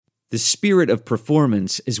The spirit of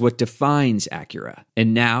performance is what defines Acura,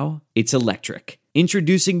 and now it's electric.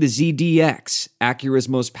 Introducing the ZDX, Acura's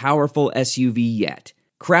most powerful SUV yet.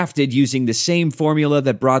 Crafted using the same formula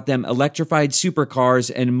that brought them electrified supercars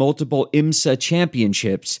and multiple IMSA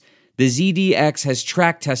championships, the ZDX has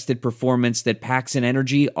track-tested performance that packs an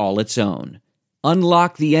energy all its own.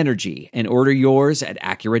 Unlock the energy and order yours at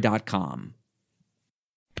Acura.com.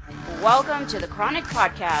 Welcome to the Chronic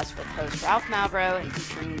Podcast with host Ralph Malbrough and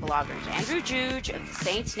featuring bloggers Andrew Juge of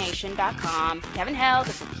TheSaintsNation.com, Kevin Held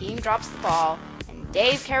of Hakeem Drops the Ball, and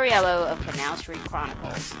Dave Cariello of Canal Street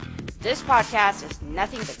Chronicles. This podcast is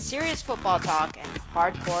nothing but serious football talk and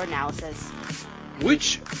hardcore analysis.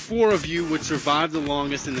 Which four of you would survive the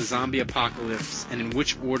longest in the zombie apocalypse, and in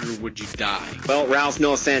which order would you die? Well, Ralph,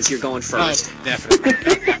 no offense, you're going first. Oh, definitely.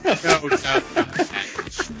 No.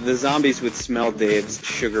 The zombies would smell Dave's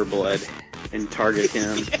sugar blood and target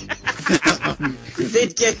him.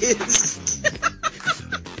 They'd get his...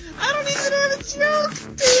 I don't even have a joke,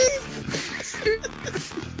 Dave!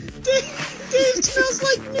 Dave smells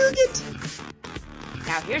like nougat!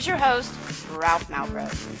 Now here's your host, Ralph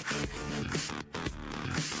Malbrough.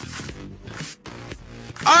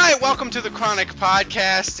 All right, welcome to the Chronic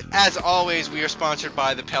Podcast. As always, we are sponsored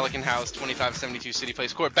by the Pelican House, 2572 City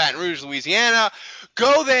Place Court, Baton Rouge, Louisiana.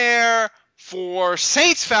 Go there for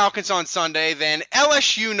Saints Falcons on Sunday, then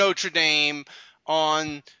LSU Notre Dame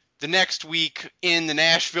on the next week in the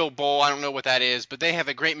Nashville Bowl. I don't know what that is, but they have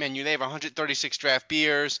a great menu. They have 136 draft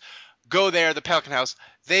beers. Go there, the Pelican House.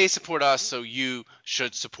 They support us, so you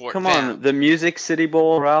should support them. Come on, the Music City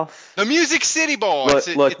Bowl, Ralph. The Music City Bowl.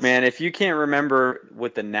 Look, man, if you can't remember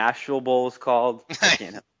what the Nashville Bowl is called, I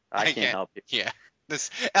can't help you. Yeah.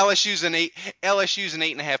 LSU's an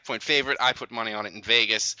 8.5 point favorite. I put money on it in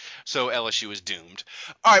Vegas, so LSU is doomed.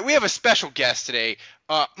 All right, we have a special guest today.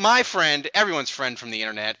 My friend, everyone's friend from the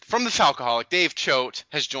internet, from the Falcoholic, Dave Choate,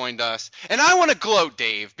 has joined us. And I want to gloat,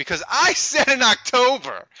 Dave, because I said in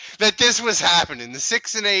October that this was happening. The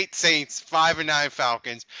 6-8 Saints, 5-9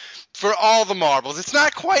 Falcons, for all the marbles. It's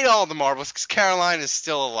not quite all the marbles because Carolina is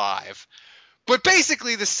still alive. But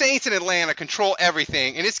basically, the Saints in Atlanta control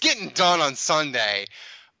everything, and it's getting done on Sunday.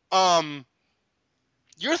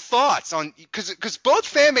 Your thoughts on – because both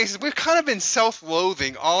fan bases, we've kind of been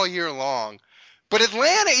self-loathing all year long. But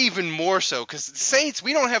Atlanta even more so, because the Saints,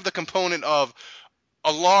 we don't have the component of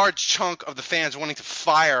a large chunk of the fans wanting to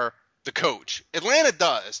fire the coach. Atlanta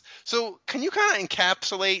does. So can you kind of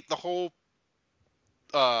encapsulate the whole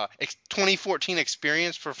 2014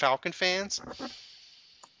 experience for Falcon fans?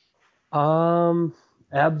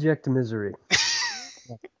 Abject misery.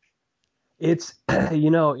 It's,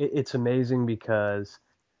 it's amazing because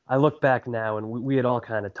I look back now and we had all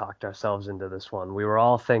kind of talked ourselves into this one. We were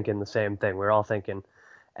all thinking the same thing. We were all thinking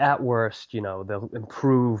at worst, they'll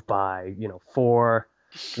improve by, 4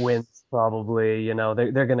 wins probably,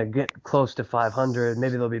 they're going to get close to 500.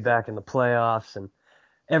 Maybe they'll be back in the playoffs, and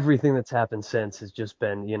everything that's happened since has just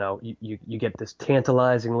been, you get this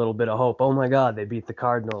tantalizing little bit of hope. Oh my God, they beat the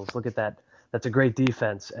Cardinals. Look at that. That's a great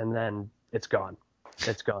defense. And then it's gone.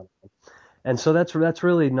 It's gone. And so that's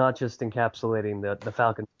really not just encapsulating the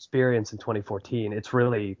Falcons experience in 2014. It's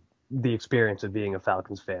really the experience of being a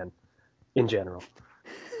Falcons fan in general.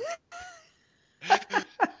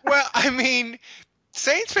 Well, I mean,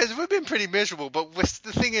 Saints fans, we've been pretty miserable, but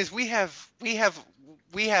the thing is we have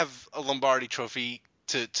a Lombardi trophy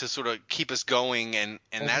to sort of keep us going and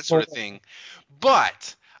that sort of thing.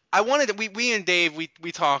 But I wanted to, we and Dave, we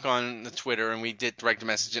talk on the Twitter and we did direct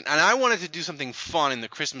message, and I wanted to do something fun in the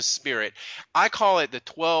Christmas spirit. I call it the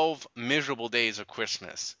 12 miserable days of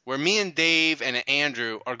Christmas, where me and Dave and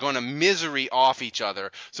Andrew are going to misery off each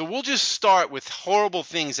other. So we'll just start with horrible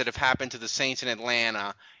things that have happened to the Saints in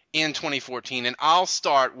Atlanta in 2014, and I'll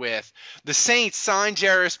start with the Saints signed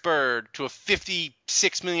Jairus Byrd to a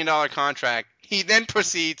 $56 million contract. He then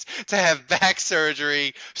proceeds to have back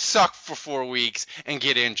surgery, suck for 4 weeks, and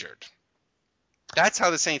get injured. That's how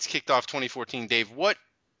the Saints kicked off 2014. Dave, what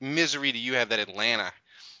misery do you have that Atlanta?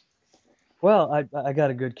 Well, I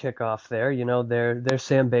got a good kickoff there. There's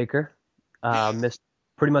Sam Baker. Missed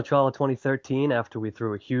pretty much all of 2013 after we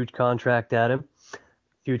threw a huge contract at him.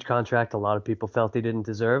 Huge contract a lot of people felt he didn't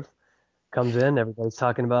deserve. Comes in, everybody's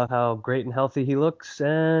talking about how great and healthy he looks,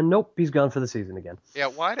 and nope, he's gone for the season again. Yeah,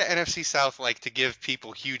 why do NFC South like to give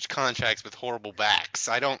people huge contracts with horrible backs?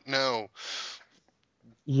 I don't know.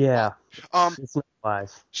 Yeah, it's not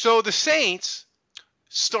wise. So the Saints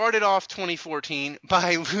started off 2014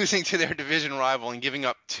 by losing to their division rival and giving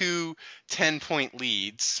up 2 10-point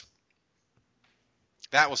leads.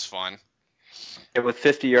 That was fun. Yeah, with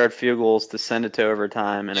 50-yard field goals to send it to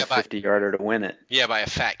overtime and a 50-yarder to win it. Yeah, by a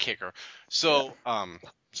fat kicker. So,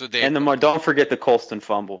 so Dave. And don't forget the Colston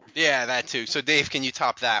fumble. Yeah, that too. So Dave, can you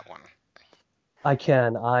top that one? I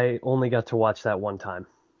can. I only got to watch that one time.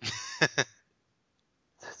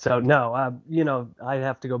 So no, I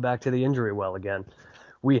have to go back to the injury well again.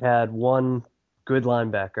 We had one good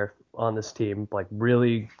linebacker on this team, like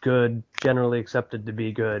really good, generally accepted to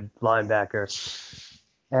be good linebacker,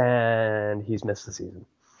 and he's missed the season.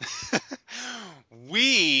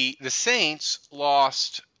 The Saints,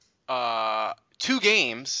 lost 2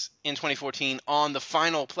 games in 2014 on the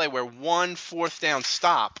final play where one fourth down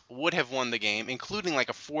stop would have won the game, including like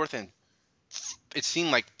a fourth and it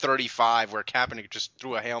seemed like 35 where Kaepernick just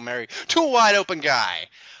threw a Hail Mary to a wide open guy.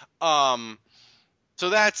 So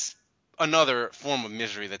that's another form of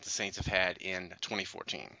misery that the Saints have had in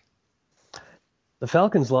 2014. The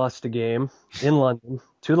Falcons lost a game in London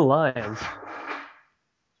to the Lions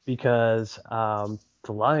because the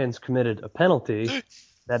Lions committed a penalty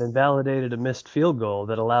that invalidated a missed field goal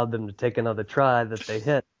that allowed them to take another try that they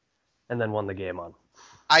hit and then won the game on.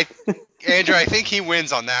 Andrew, I think he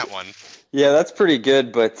wins on that one. Yeah, that's pretty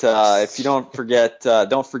good. But if you don't forget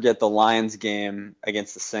the Lions game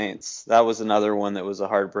against the Saints. That was another one that was a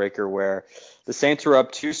heartbreaker where the Saints were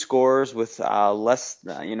up 2 scores with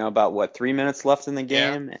about 3 minutes left in the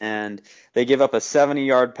game, and they give up a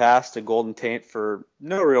 70-yard pass to Golden Tate for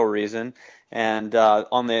no real reason. And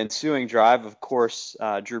on the ensuing drive, of course,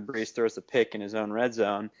 Drew Brees throws a pick in his own red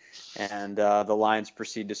zone, and the Lions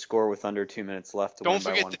proceed to score with under 2 minutes left to win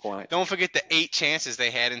by 1 point. Don't forget the 8 chances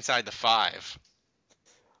they had inside the 5.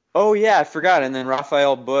 Oh, yeah, I forgot. And then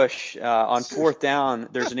Raphael Bush, on 4th down,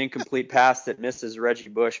 there's an incomplete pass that misses Reggie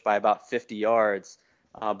Bush by about 50 yards.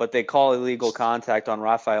 But they call illegal contact on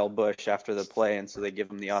Raphael Bush after the play, and so they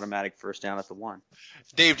give him the automatic first down at the 1.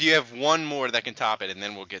 Dave, do you have one more that can top it, and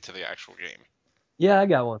then we'll get to the actual game? Yeah, I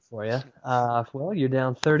got one for you. Well, you're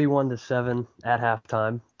down 31-7 at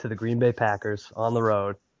halftime to the Green Bay Packers on the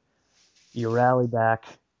road. You rally back,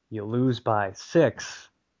 you lose by 6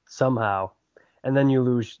 somehow, and then you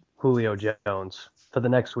lose Julio Jones for the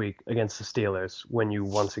next week against the Steelers when you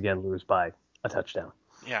once again lose by a touchdown.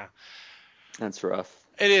 Yeah. That's rough.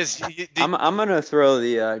 It is. I'm going to throw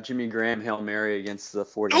the Jimmy Graham Hail Mary against the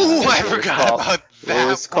 49ers. Oh, I forgot about that. It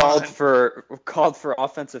was called for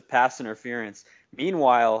offensive pass interference.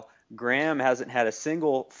 Meanwhile, Graham hasn't had a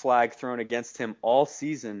single flag thrown against him all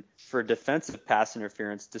season for defensive pass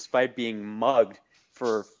interference, despite being mugged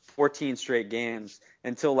for 14 straight games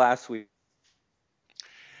until last week.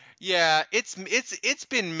 Yeah, it's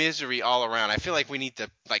been misery all around. I feel like we need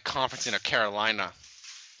to conference in a Carolina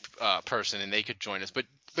person, and they could join us. But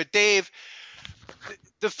Dave,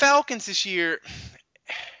 the Falcons this year,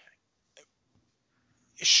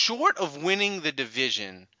 short of winning the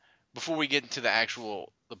division, before we get into the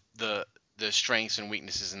actual the strengths and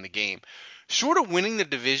weaknesses in the game, short of winning the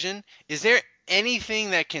division, is there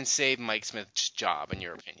anything that can save Mike Smith's job, in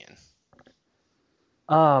your opinion?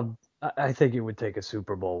 I think it would take a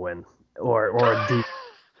Super Bowl win or a deep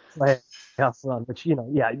playoff run, which,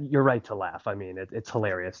 you're right to laugh. I mean, it's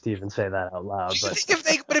hilarious to even say that out loud. But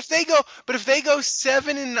if they go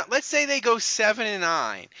 7-9, let's say they go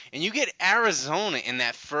 7-9, and you get Arizona in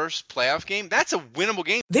that first playoff game, that's a winnable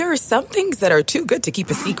game. There are some things that are too good to keep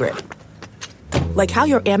a secret, like how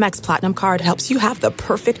your Amex Platinum card helps you have the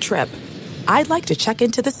perfect trip. I'd like to check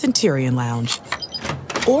into the Centurion Lounge.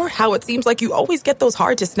 Or how it seems like you always get those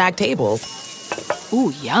hard-to-snag tables.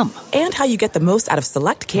 Ooh, yum. And how you get the most out of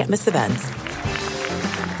select can't-miss events.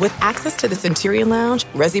 With access to the Centurion Lounge,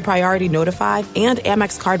 Resi Priority Notified, and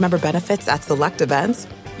Amex card member benefits at select events,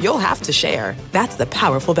 you'll have to share. That's the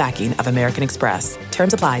powerful backing of American Express.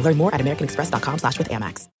 Terms apply. Learn more at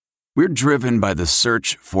americanexpress.com/withAmex. We're driven by the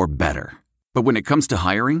search for better. But when it comes to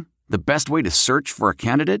hiring, the best way to search for a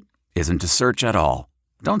candidate isn't to search at all.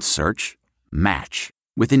 Don't search. Match.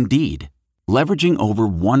 With Indeed. Leveraging over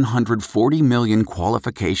 140 million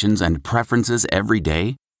qualifications and preferences every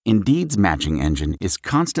day, Indeed's matching engine is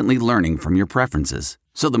constantly learning from your preferences.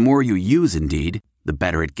 So the more you use Indeed, the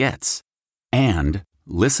better it gets. And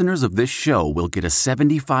listeners of this show will get a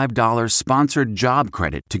 $75 sponsored job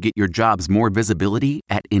credit to get your jobs more visibility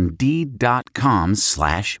at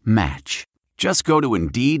Indeed.com/match. Just go to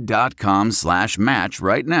Indeed.com/match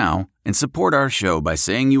right now and support our show by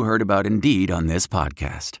saying you heard about Indeed on this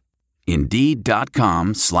podcast.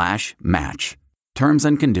 Indeed.com/match. Terms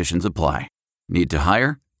and conditions apply. Need to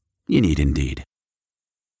hire? You need Indeed.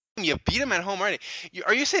 You beat them at home already.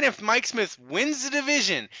 Are you saying if Mike Smith wins the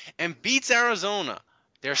division and beats Arizona,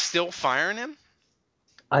 they're still firing him?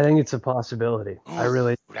 I think it's a possibility. I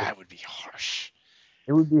really. That would be harsh.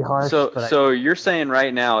 It would be harsh, So, but so you're saying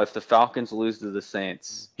right now, if the Falcons lose to the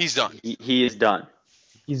Saints, He's done. he is done.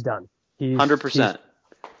 he's done. He's 100%.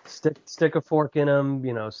 Stick a fork in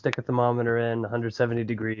him. Stick a thermometer in 170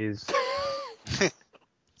 degrees.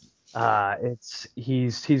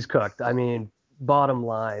 He's cooked. I mean, bottom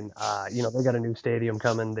line, they got a new stadium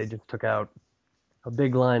coming. They just took out a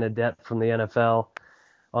big line of debt from the NFL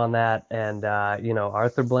on that, and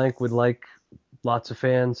Arthur Blank would like lots of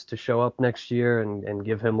fans to show up next year and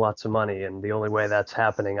give him lots of money, and the only way that's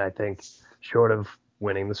happening, I think, short of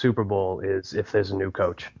winning the Super Bowl, is if there's a new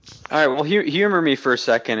coach. All right, well, humor me for a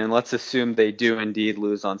second, and let's assume they do indeed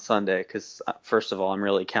lose on Sunday, because first of all, I'm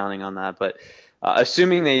really counting on that, but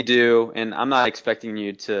assuming they do, and I'm not expecting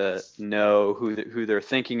you to know who they're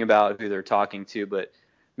thinking about, who they're talking to, but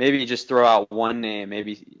maybe just throw out one name.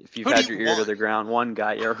 Maybe if you've had your ear to the ground, one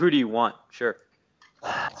guy. Or who do you want? Sure.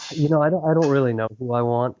 I don't really know who I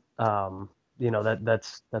want.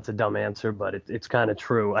 That's a dumb answer, but it's kind of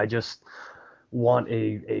true. I just want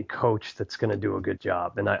a coach that's going to do a good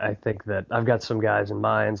job, and I think that I've got some guys in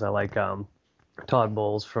mind. I like Todd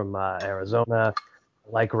Bowles from Arizona.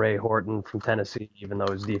 I like Ray Horton from Tennessee, even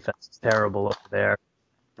though his defense is terrible over there.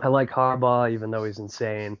 I like Harbaugh, even though he's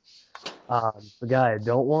insane. The guy I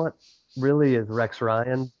don't want really is Rex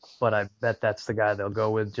Ryan, but I bet that's the guy they'll go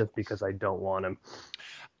with just because I don't want him.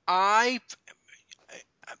 Harbaugh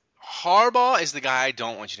is the guy I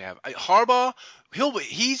don't want you to have. Harbaugh,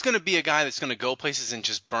 he's going to be a guy that's going to go places and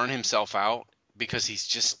just burn himself out because he's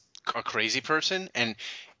just a crazy person, and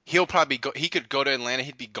he'll probably go. He could go to Atlanta.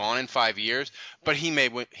 He'd be gone in 5 years, but he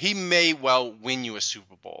may well win you a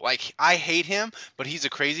Super Bowl. Like, I hate him, but he's a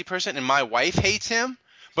crazy person, and my wife hates him,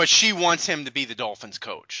 but she wants him to be the Dolphins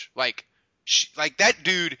coach. Like that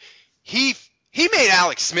dude, he made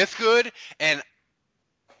Alex Smith good, and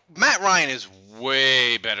Matt Ryan is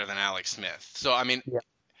way better than Alex Smith. So I mean,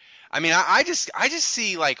 I just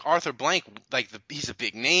see like Arthur Blank, he's a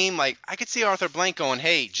big name. Like, I could see Arthur Blank going,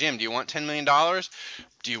 "Hey Jim, do you want $10 million?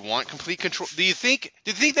 Do you want complete control? Do you think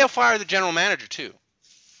they'll fire the general manager too?"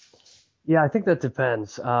 Yeah, I think that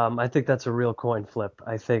depends. I think that's a real coin flip.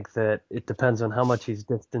 I think that it depends on how much he's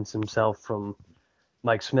distanced himself from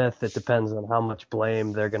Mike Smith. It depends on how much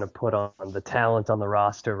blame they're going to put on the talent on the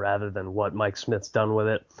roster rather than what Mike Smith's done with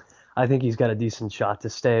it. I think he's got a decent shot to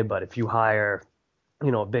stay, but if you hire,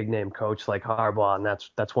 a big name coach like Harbaugh, and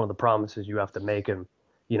that's one of the promises you have to make him,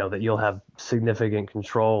 that you'll have significant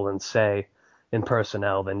control and say in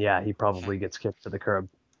personnel, then yeah, he probably gets kicked to the curb.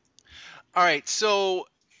 All right, so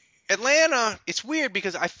Atlanta, it's weird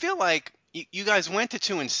because I feel like you guys went to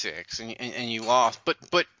 2-6 and you lost, but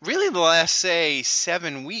really the last, say,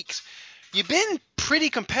 7 weeks, you've been pretty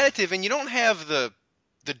competitive, and you don't have the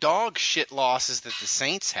dog shit losses that the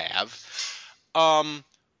Saints have.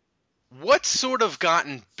 What's sort of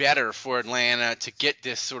gotten better for Atlanta to get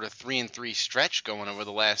this sort of 3-3 stretch going over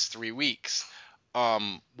the last 3 weeks,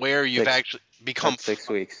 where you've actually become 6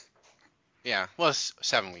 weeks? Yeah, well, it's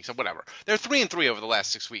 7 weeks or whatever. They're 3-3 over the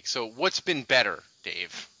last 6 weeks. So what's been better,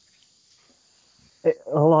 Dave?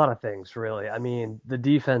 A lot of things, really. I mean, the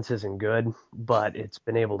defense isn't good, but it's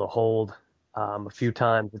been able to hold a few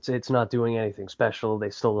times. It's not doing anything special. They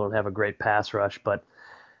still don't have a great pass rush, but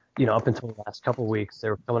up until the last couple of weeks, they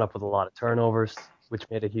were coming up with a lot of turnovers, which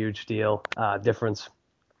made a huge difference.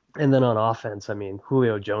 And then on offense, I mean,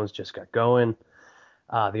 Julio Jones just got going.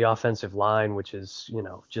 The offensive line, which has,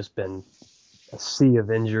 just been a sea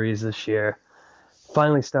of injuries this year,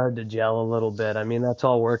 finally started to gel a little bit. I mean, that's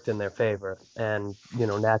all worked in their favor. And,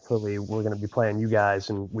 naturally, we're going to be playing you guys,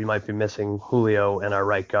 and we might be missing Julio and our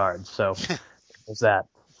right guard. So there's that.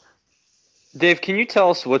 Dave, can you tell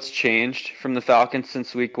us what's changed from the Falcons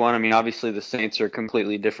since week 1? I mean, obviously the Saints are a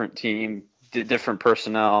completely different team, different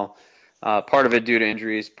personnel, part of it due to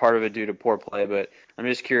injuries, part of it due to poor play. But I'm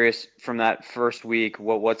just curious, from that first week,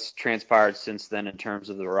 what's transpired since then in terms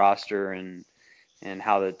of the roster and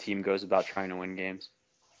how the team goes about trying to win games?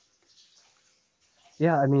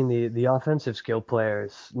 Yeah, I mean, the offensive skill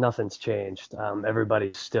players, nothing's changed.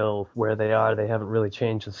 Everybody's still where they are. They haven't really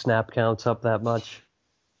changed the snap counts up that much.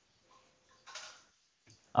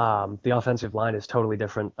 The offensive line is totally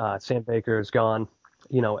different. Sam Baker is gone.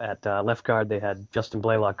 At left guard, they had Justin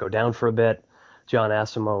Blaylock go down for a bit. John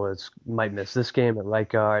Asamoah might miss this game at right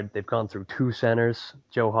guard. They've gone through 2 centers,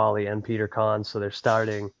 Joe Hawley and Peter Kahn, so they're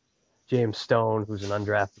starting James Stone, who's an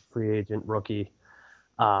undrafted free agent rookie.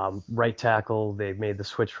 Right tackle, they've made the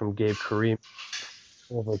switch from Gabe Kareem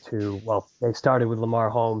over to, they started with Lamar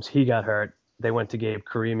Holmes. He got hurt. They went to Gabe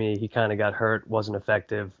Karimi. He kind of got hurt, wasn't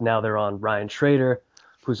effective. Now they're on Ryan Schrader,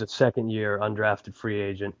 who's a second-year undrafted free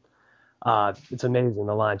agent. It's amazing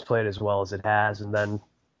the line's played as well as it has. And then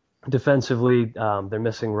defensively, they're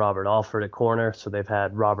missing Robert Alford at corner, so they've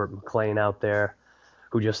had Robert McLean out there,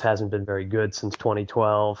 who just hasn't been very good since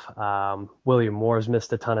 2012. William Moore's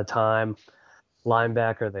missed a ton of time.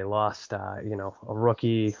 Linebacker, they lost, a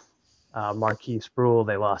rookie, Marquise Bruhl.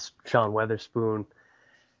 They lost Sean Weatherspoon.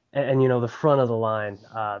 And the front of the line,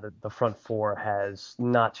 the front four has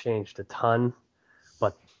not changed a ton,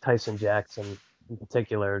 but Tyson Jackson in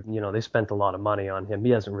particular, they spent a lot of money on him.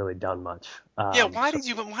 He hasn't really done much. Why did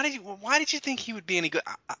you think he would be any good?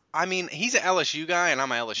 I mean, he's an LSU guy, and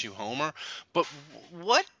I'm an LSU homer. But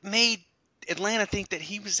what made Atlanta think that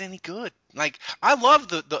he was any good? Like, I love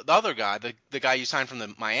the other guy, the guy you signed from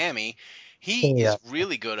the Miami. He is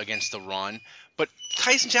really good against the run. But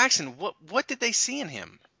Tyson Jackson, what did they see in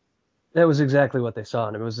him? That was exactly what they saw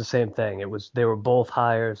in him. It was the same thing. They were both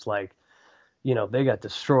hires like, they got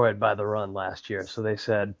destroyed by the run last year. So they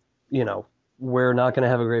said, we're not going to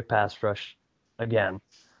have a great pass rush again.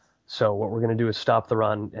 So what we're going to do is stop the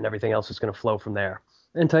run, and everything else is going to flow from there.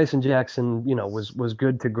 And Tyson Jackson, was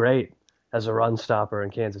good to great as a run stopper in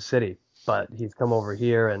Kansas City. But he's come over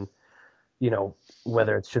here and,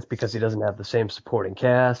 whether it's just because he doesn't have the same supporting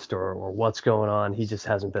cast or what's going on, he just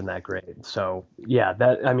hasn't been that great. So, yeah,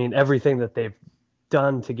 everything that they've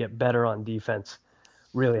done to get better on defense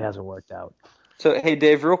really hasn't worked out. So, hey,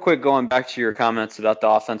 Dave, real quick, going back to your comments about the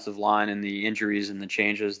offensive line and the injuries and the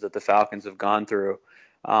changes that the Falcons have gone through.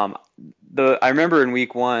 I remember in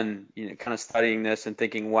week one, kind of studying this and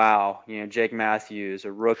thinking, wow, Jake Matthews,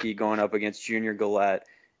 a rookie going up against Junior Gillette,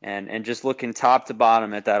 and just looking top to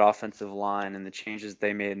bottom at that offensive line and the changes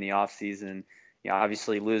they made in the offseason,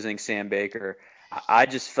 obviously losing Sam Baker. I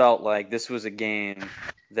just felt like this was a game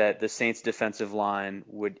that the Saints defensive line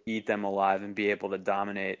would eat them alive and be able to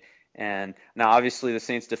dominate. And now obviously the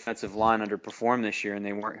Saints defensive line underperformed this year and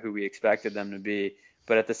they weren't who we expected them to be.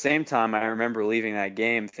 But at the same time, I remember leaving that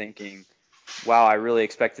game thinking, wow, I really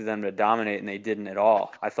expected them to dominate and they didn't at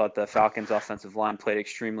all. I thought the Falcons offensive line played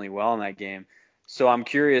extremely well in that game. So I'm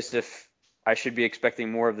curious if I should be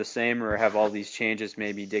expecting more of the same, or have all these changes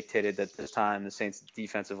maybe dictated that this time the Saints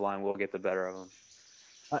defensive line will get the better of them?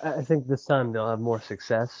 I think this time they'll have more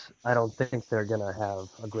success. I don't think they're going to have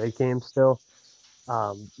a great game still.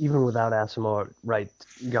 Even without Asamoah at right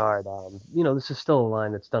guard, this is still a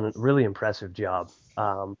line that's done a really impressive job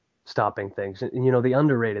stopping things. And, the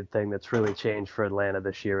underrated thing that's really changed for Atlanta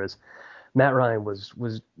this year is Matt Ryan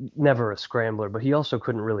was never a scrambler, but he also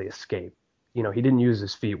couldn't really escape. He didn't use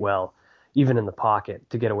his feet well, even in the pocket,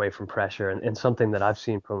 to get away from pressure. And something that I've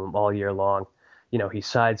seen from him all year long, he's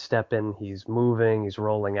sidestepping, he's moving, he's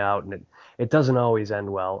rolling out, and it doesn't always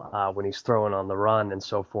end well when he's throwing on the run and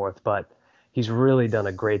so forth. But he's really done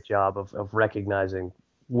a great job of recognizing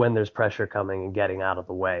when there's pressure coming and getting out of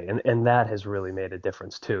the way. And that has really made a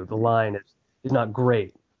difference, too. The line is not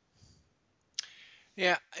great.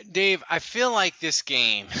 Yeah, Dave, I feel like this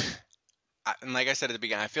game, and like I said at the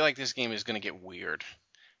beginning, I feel like this game is going to get weird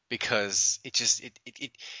because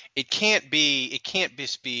it can't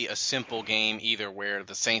just be a simple game either where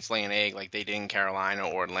the Saints lay an egg like they did in Carolina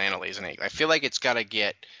or Atlanta lays an egg. I feel like it's got to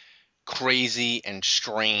get crazy and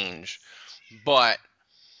strange. But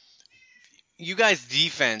you guys'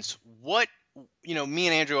 defense, me and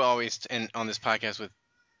Andrew always, and on this podcast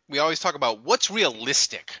we always talk about what's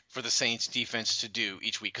realistic for the Saints defense to do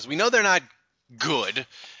each week, because we know they're not good,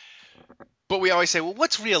 but we always say, well,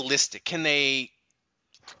 what's realistic? Can they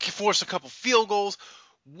force a couple field goals?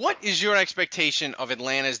 What is your expectation of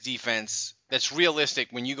Atlanta's defense that's realistic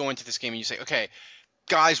when you go into this game and you say, okay,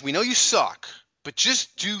 guys, we know you suck, but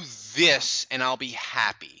just do this and I'll be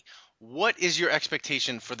happy? What is your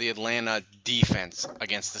expectation for the Atlanta defense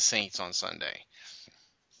against the Saints on Sunday?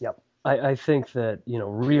 Yep. I think that,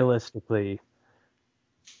 realistically,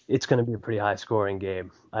 it's going to be a pretty high-scoring game.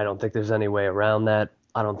 I don't think there's any way around that.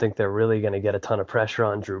 I don't think they're really going to get a ton of pressure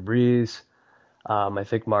on Drew Brees. I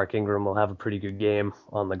think Mark Ingram will have a pretty good game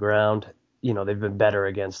on the ground. They've been better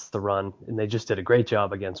against the run, and they just did a great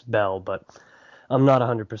job against Bell, but I'm not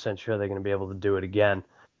 100% sure they're going to be able to do it again.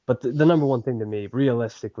 But the number one thing to me,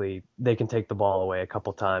 realistically, they can take the ball away a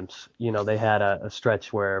couple times. They had a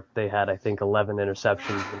stretch where they had, I think, 11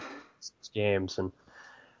 interceptions in 6 games, and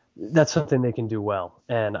that's something they can do well.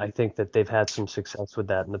 And I think that they've had some success with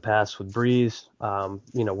that in the past with Breeze.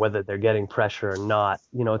 Whether they're getting pressure or not,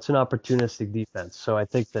 it's an opportunistic defense. So I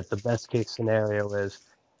think that the best case scenario is,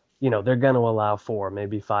 they're going to allow 4,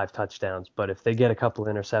 maybe 5 touchdowns. But if they get a couple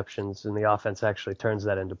interceptions and the offense actually turns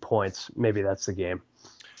that into points, maybe that's the game.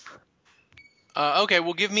 Okay,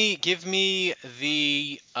 well, give me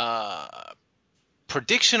the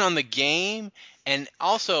prediction on the game, and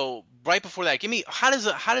also right before that, give me how does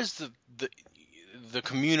the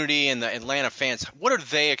community and the Atlanta fans, what are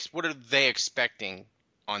they expecting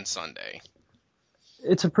on Sunday?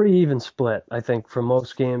 It's a pretty even split. I think for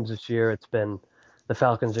most games this year, it's been the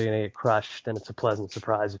Falcons are going to get crushed, and it's a pleasant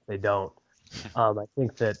surprise if they don't. I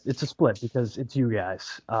think that it's a split because it's you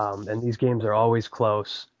guys, and these games are always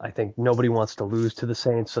close. I think nobody wants to lose to the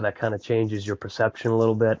Saints, so that kind of changes your perception a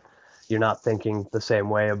little bit. You're not thinking the same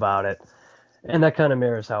way about it, and that kind of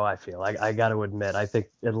mirrors how I feel. I got to admit, I think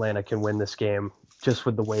Atlanta can win this game just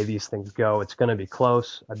with the way these things go. It's going to be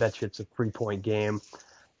close. I bet you it's a 3-point game.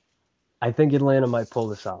 I think Atlanta might pull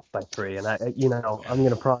this off by 3, and I'm going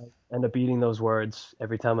to probably end up eating those words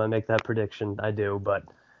every time I make that prediction. I do, but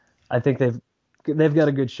I think they've got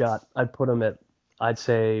a good shot. I'd put them at, I'd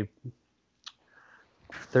say,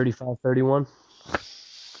 35-31.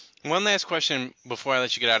 One last question before I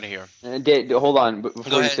let you get out of here. Dave, hold on.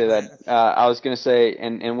 Before you say that, I was going to say,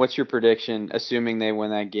 and what's your prediction, assuming they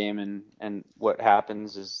win that game and what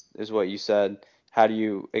happens is what you said. How do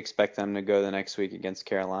you expect them to go the next week against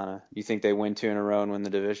Carolina? You think they win 2 in a row and win the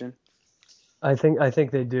division? I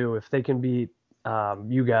think they do. If they can beat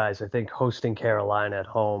you guys, I think hosting Carolina at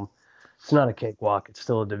home, it's not a cakewalk. It's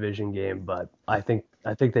still a division game, but I think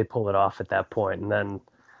they pull it off at that point, and then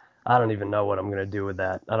I don't even know what I'm going to do with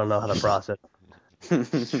that. I don't know how to process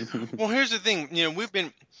it. Well, here's the thing. We've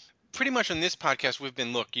been pretty much on this podcast,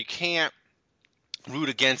 look, you can't root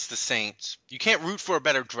against the Saints. You can't root for a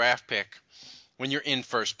better draft pick when you're in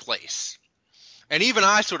first place. And even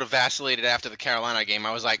I sort of vacillated after the Carolina game.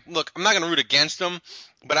 I was like, look, I'm not going to root against them,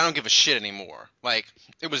 but I don't give a shit anymore. Like,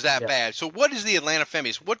 it was that bad. So what is the Atlanta fan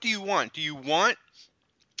base? What do you want? Do you want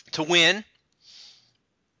to win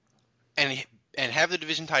and have the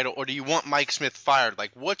division title, or do you want Mike Smith fired?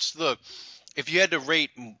 Like, if you had to rate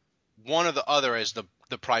one or the other as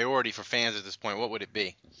the priority for fans at this point, what would it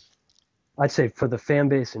be? I'd say for the fan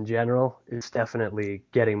base in general, it's definitely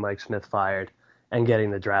getting Mike Smith fired and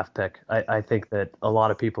getting the draft pick. I think that a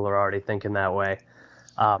lot of people are already thinking that way.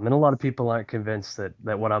 And a lot of people aren't convinced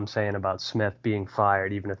that what I'm saying about Smith being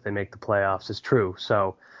fired, even if they make the playoffs, is true.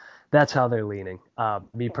 So that's how they're leaning.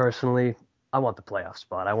 Me personally, I want the playoff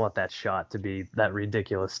spot. I want that shot to be that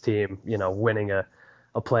ridiculous team, winning a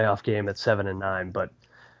playoff game at 7-9. But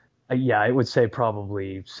I would say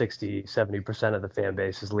probably 60-70% of the fan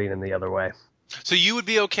base is leaning the other way. So you would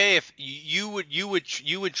be okay if you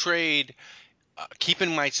would trade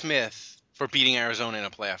keeping Mike Smith for beating Arizona in a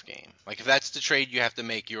playoff game. Like, if that's the trade you have to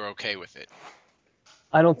make, you're okay with it.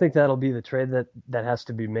 I don't think that'll be the trade that has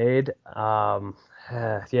to be made.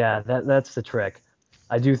 That's the trick.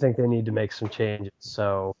 I do think they need to make some changes.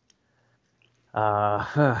 So it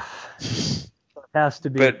has to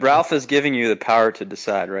be. But Ralph is giving you the power to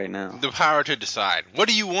decide right now. The power to decide. What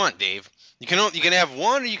do you want, Dave? You can have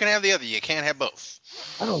one or you can have the other. You can't have both.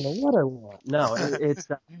 I don't know what I want. No, it's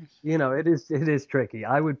it is tricky.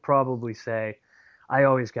 I would probably say I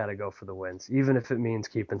always got to go for the wins, even if it means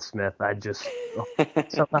keeping Smith. I just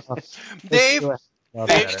somehow. Dave,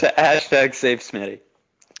 hashtag save Smitty.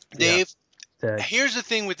 Dave, here's the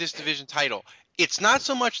thing with this division title. It's not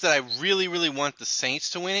so much that I really, really want the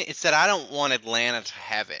Saints to win it. It's that I don't want Atlanta to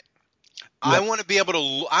have it. Yep. I want to be able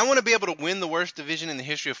to win the worst division in the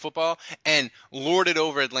history of football and lord it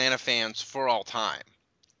over Atlanta fans for all time.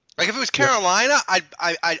 Like, if it was Carolina,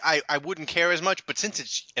 I wouldn't care as much. But since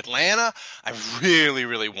it's Atlanta, I really,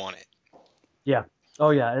 really want it. Yeah. Oh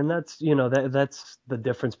yeah, and that's that's the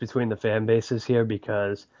difference between the fan bases here,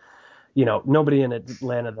 because nobody in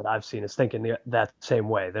Atlanta that I've seen is thinking that same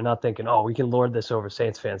way. They're not thinking, oh, we can lord this over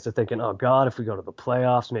Saints fans. They're thinking, oh, God, if we go to the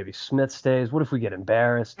playoffs, maybe Smith stays. What if we get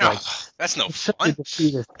embarrassed? No, that's no fun.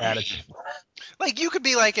 Like, you could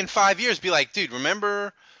be like, in 5 years, be like, dude,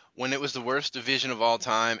 remember when it was the worst division of all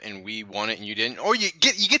time and we won it and you didn't? Or you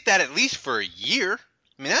get that at least for a year.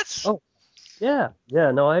 I mean, that's... Oh, yeah.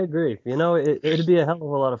 Yeah, no, I agree. It'd be a hell of a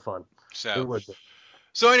lot of fun. It would be.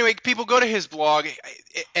 So anyway, people go to his blog,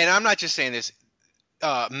 and I'm not just saying this.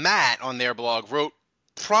 Matt on their blog wrote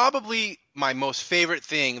probably my most favorite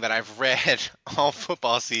thing that I've read all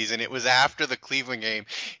football season. It was after the Cleveland game.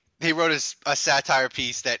 They wrote a satire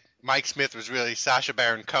piece that Mike Smith was really Sacha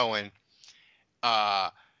Baron Cohen,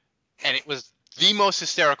 and it was the most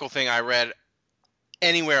hysterical thing I read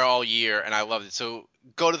anywhere all year, and I loved it. So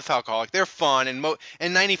go to the Falcoholic. They're fun, and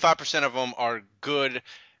 95% of them are good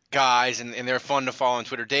guys, and they're fun to follow on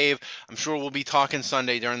Twitter. Dave, I'm sure we'll be talking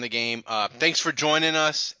Sunday during the game. Thanks for joining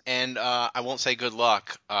us, and I won't say good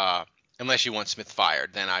luck unless you want Smith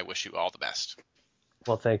fired. Then I wish you all the best.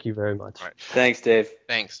 Well, thank you very much. All right. Thanks, Dave.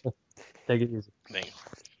 Thanks. Take it easy. Thanks.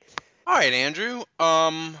 All right, Andrew.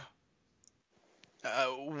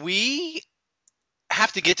 We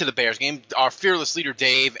have to get to the Bears game. Our fearless leader,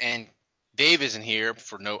 Dave, and Dave isn't here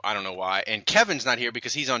for I don't know why. And Kevin's not here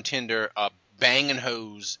because he's on Tinder banging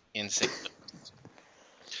hoes in St. Louis.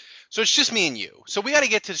 So it's just me and you. So we got to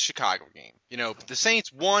get to the Chicago game. You know, the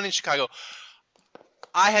Saints won in Chicago.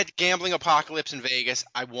 I had gambling apocalypse in Vegas.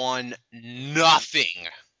 I won nothing.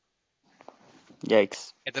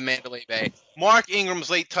 Yikes. At the Mandalay Bay. Mark Ingram's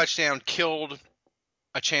late touchdown killed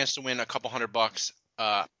a chance to win a couple $100.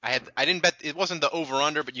 I didn't bet, it wasn't the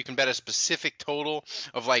over-under, but you can bet a specific total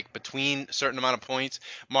of like between a certain amount of points.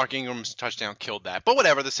 Mark Ingram's touchdown killed that. But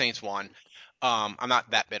whatever, the Saints won. I'm not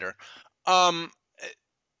that bitter.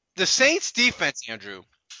 The Saints defense, Andrew,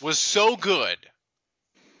 was so good.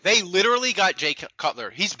 They literally got Jay Cutler.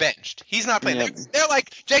 He's benched. He's not playing. Yep. They're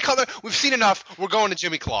like, Jay Cutler, we've seen enough. We're going to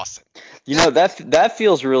Jimmy Clausen. You know, that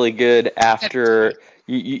feels really good after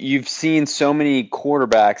you've seen so many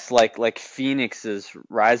quarterbacks like phoenixes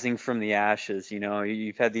rising from the ashes. You know,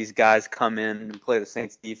 you've had these guys come in and play the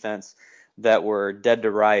Saints defense that were dead to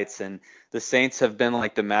rights, and the Saints have been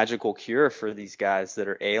like the magical cure for these guys that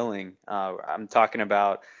are ailing. I'm talking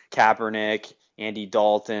about Kaepernick, Andy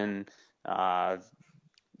Dalton,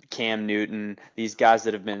 Cam Newton, these guys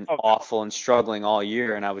that have been awful and struggling all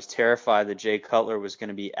year, and I was terrified that Jay Cutler was going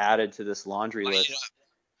to be added to this laundry list.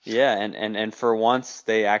 Yeah, and for once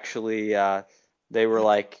they actually they were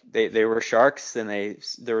like they were sharks, and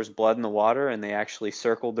there was blood in the water, and they actually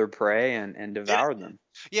circled their prey and devoured them.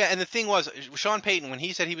 Yeah, and the thing was, Sean Payton, when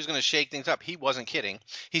he said he was going to shake things up, he wasn't kidding.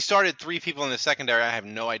 He started 3 people in the secondary. I have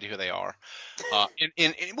no idea who they are. Well,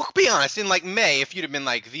 be honest, in like May, if you'd have been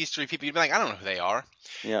like these 3 people, you'd be like, I don't know who they are.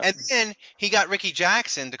 Yeah. And then he got Ricky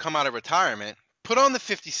Jackson to come out of retirement, put on the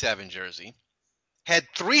 57 jersey, had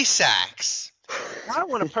 3 sacks. I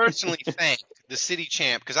want to personally thank the city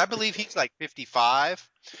champ, because I believe he's like 55,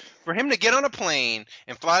 for him to get on a plane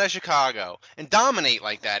and fly to Chicago and dominate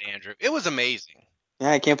like that, Andrew. It was amazing.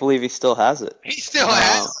 Yeah, I can't believe he still has it. He still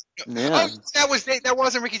has it. Yeah. Oh, that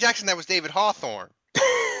wasn't Ricky Jackson. That was David Hawthorne.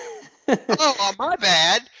 Oh, my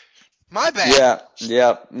bad. My bad.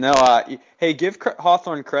 Yeah. No. Hey, give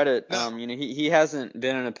Hawthorne credit. No. You know, he hasn't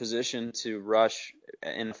been in a position to rush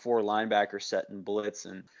in a 4 linebacker set in blitz,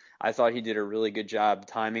 and I thought he did a really good job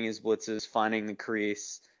timing his blitzes, finding the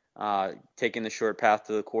crease, taking the short path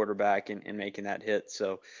to the quarterback, and making that hit.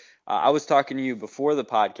 So I was talking to you before the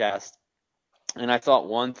podcast, and I thought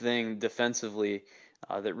one thing defensively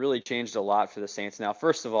that really changed a lot for the Saints. Now,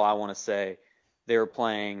 first of all, I want to say they were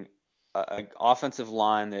playing an offensive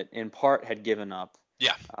line that in part had given up.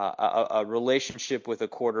 Yeah. A relationship with a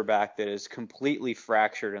quarterback that is completely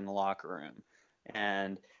fractured in the locker room.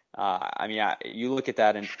 And you look at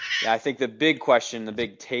that, and I think the big question, the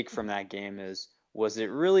big take from that game is, was it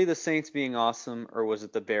really the Saints being awesome, or was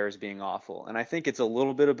it the Bears being awful? And I think it's a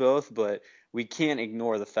little bit of both, but we can't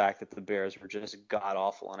ignore the fact that the Bears were just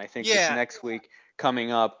god-awful. And I think this next week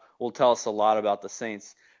coming up will tell us a lot about the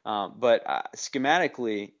Saints. But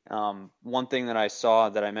schematically, one thing that I saw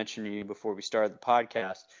that I mentioned to you before we started the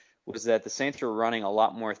podcast was that the Saints were running a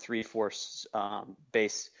lot more 3-4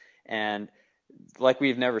 base, and like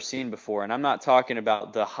we've never seen before. And I'm not talking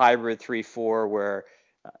about the hybrid 3-4 where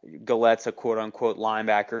Gallette's a quote-unquote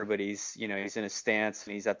linebacker, but he's in his stance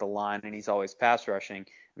and he's at the line and he's always pass rushing.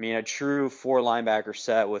 I mean, a true 4 linebacker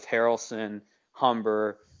set with Harrelson,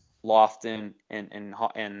 Humber, Lofton, and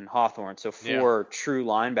Hawthorne. So 4 true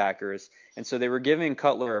linebackers. And so they were giving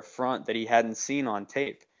Cutler a front that he hadn't seen on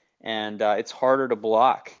tape. And it's harder to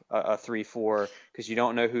block a 3-4 because you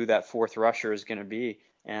don't know who that 4th rusher is going to be.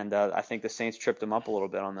 And I think the Saints tripped them up a little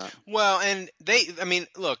bit on that. Well, and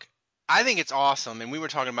look, I think it's awesome. And we were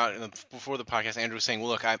talking about it before the podcast. Andrew was saying, well,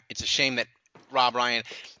 look, it's a shame that Rob Ryan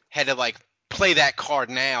had to play that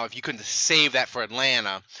card now if you couldn't save that for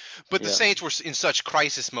Atlanta. But the Saints were in such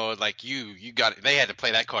crisis mode, like you got it. They had to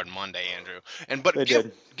play that card Monday, Andrew. But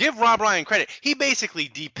give Rob Ryan credit. He basically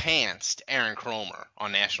de-pantsed Aaron Cromer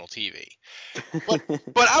on national TV.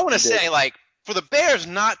 But I want to say, for the Bears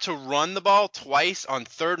not to run the ball twice on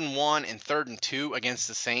 3rd and 1 and 3rd and 2 against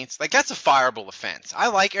the Saints, that's a fireable offense. I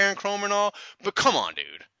like Aaron Cromer and all, but come on, dude.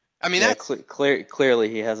 I mean, clearly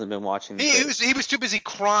he hasn't been watching. He was too busy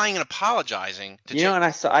crying and apologizing. And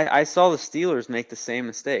I saw the Steelers make the same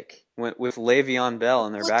mistake with Le'Veon Bell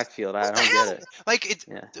in their backfield. I don't get it.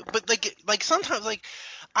 But sometimes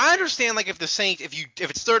I understand if the Saints if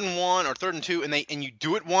it's 3rd and 1 or 3rd and 2 and you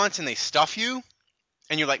do it once and they stuff you.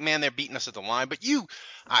 And you're like, man, they're beating us at the line. But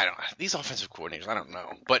I don't know. These offensive coordinators, I don't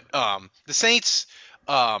know. But the Saints,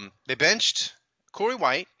 they benched Corey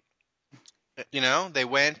White. You know, they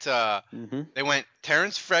went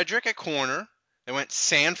Terrence Frederick at corner. They went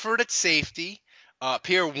Sanford at safety,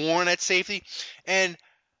 Pierre Warren at safety, and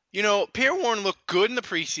you know, Pierre Warren looked good in the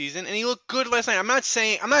preseason, and he looked good last night. I'm not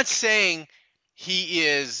saying he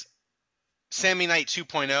is Sammy Knight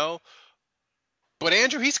 2.0, but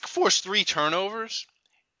Andrew, he's forced 3 turnovers.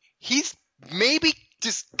 He's maybe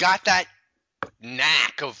just got that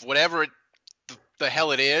knack of whatever the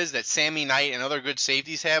hell it is that Sammy Knight and other good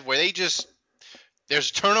safeties have, where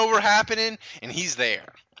there's turnover happening, and he's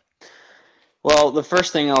there. Well, the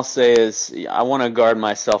first thing I'll say is I want to guard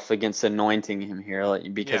myself against anointing him here,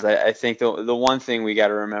 because I think the one thing we got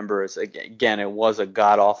to remember is, again, it was a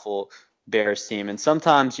god-awful Bears team. And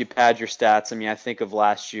sometimes you pad your stats. I mean, I think of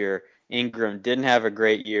last year, Ingram didn't have a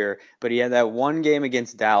great year, but he had that one game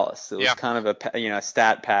against Dallas. It was kind of a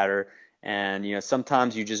stat patter. And,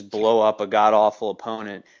 sometimes you just blow up a god-awful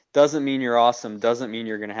opponent. Doesn't mean you're awesome. Doesn't mean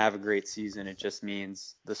you're going to have a great season. It just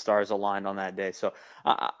means the stars aligned on that day. So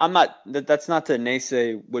I'm not. That's not to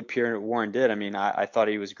naysay what Pierre Warren did. I mean, I thought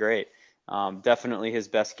he was great. Definitely his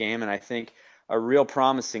best game, and I think a real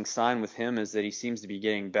promising sign with him is that he seems to be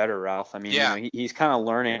getting better, Ralph. I mean, he's kind of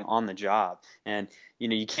learning on the job, and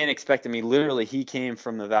you can't expect him. Literally, he came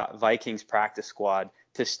from the Vikings practice squad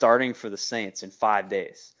to starting for the Saints in 5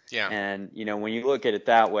 days. Yeah. And when you look at it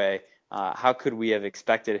that way. How could we have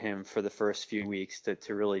expected him for the first few weeks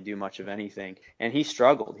to really do much of anything? And he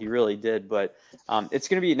struggled. He really did. But it's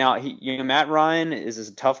going to be now. Matt Ryan is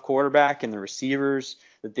a tough quarterback, and the receivers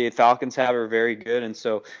that the Falcons have are very good. And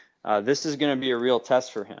so this is going to be a real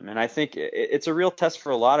test for him. And I think it's a real test for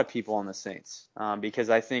a lot of people on the Saints because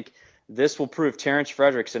I think this will prove Terrence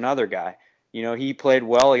Frederick's another guy. He played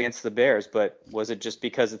well against the Bears, but was it just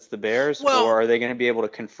because it's the Bears, or are they going to be able to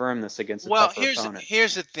confirm this against a tougher opponent?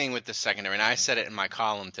 Here's the thing with the secondary, and I said it in my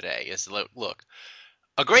column today, is look,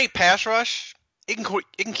 a great pass rush, it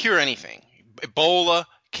can cure anything. Ebola,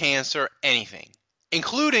 cancer, anything,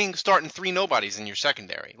 including starting 3 nobodies in your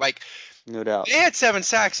secondary. Like, no doubt. They had 7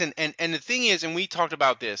 sacks, and the thing is, and we talked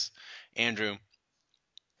about this, Andrew,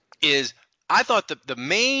 is I thought the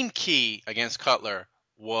main key against Cutler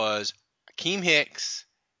was Akeem Hicks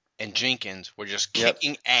and Jenkins were just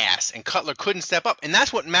kicking ass, and Cutler couldn't step up. And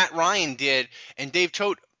that's what Matt Ryan did, and Dave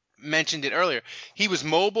Choate mentioned it earlier. He was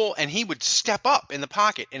mobile, and he would step up in the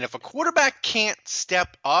pocket. And if a quarterback can't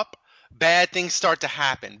step up, bad things start to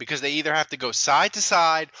happen because they either have to go side to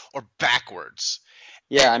side or backwards.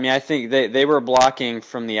 Yeah, I mean, I think they were blocking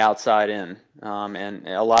from the outside in, and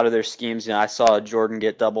a lot of their schemes, I saw Jordan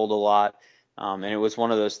get doubled a lot, and it was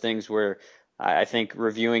one of those things where I think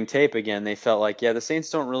reviewing tape again, they felt like, the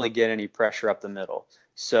Saints don't really get any pressure up the middle.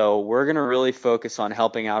 So we're going to really focus on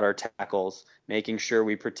helping out our tackles, making sure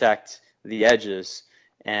we protect the edges.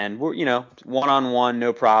 And we're, one-on-one,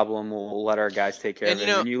 no problem. We'll let our guys take care of it.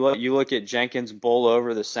 And you look at Jenkins bowl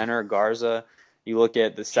over the center, Garza. You look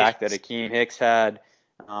at the sack that Akeem Hicks had.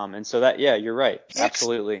 And so that, you're right.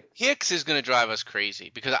 Absolutely. Hicks is going to drive us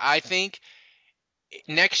crazy because I think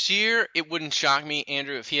next year, it wouldn't shock me,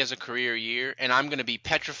 Andrew, if he has a career year, and I'm going to be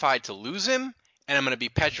petrified to lose him, and I'm going to be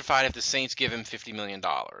petrified if the Saints give him $50 million.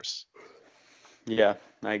 Yeah,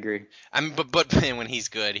 I agree. But when he's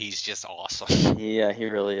good, he's just awesome. Yeah, he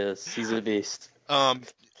really is. He's a beast.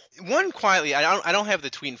 One quietly, I don't have the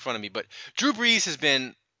tweet in front of me, but Drew Brees has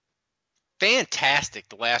been fantastic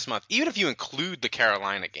the last month, even if you include the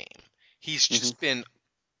Carolina game. He's just been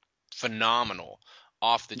phenomenal,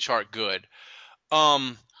 off the chart good.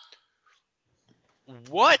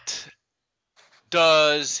 What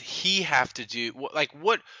does he have to do?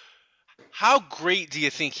 How great do you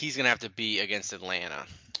think he's going to have to be against Atlanta?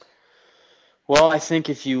 Well, I think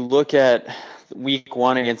if you look at week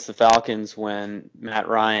 1 against the Falcons when Matt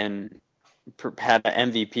Ryan had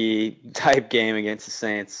an MVP type game against the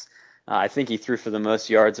Saints, I think he threw for the most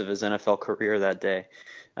yards of his NFL career that day.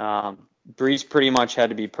 Brees pretty much had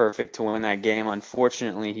to be perfect to win that game.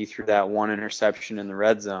 Unfortunately, he threw that one interception in the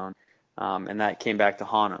red zone, and that came back to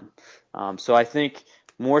haunt him. So I think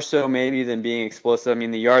more so maybe than being explosive, I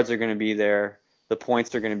mean, the yards are going to be there. The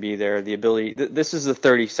points are going to be there. The ability. This is the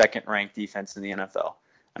 32nd ranked defense in the NFL.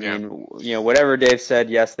 I mean, whatever Dave said,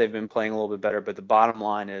 yes, they've been playing a little bit better, but the bottom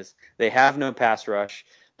line is they have no pass rush.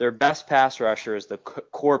 Their best pass rusher is the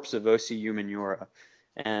corpse of O.C. Umenyiora.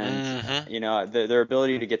 And, their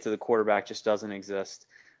ability to get to the quarterback just doesn't exist.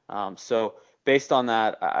 So based on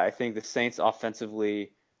that, I think the Saints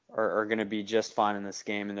offensively are going to be just fine in this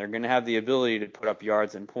game, and they're going to have the ability to put up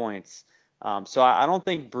yards and points. So I don't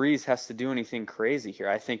think Brees has to do anything crazy here.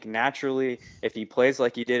 I think naturally, if he plays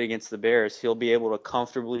like he did against the Bears, he'll be able to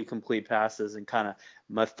comfortably complete passes and kind of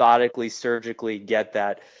methodically, surgically get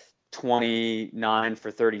that 29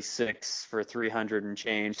 for 36 for 300 and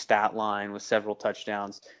change stat line with several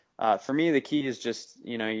touchdowns. For me, the key is just,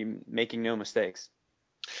 you making no mistakes.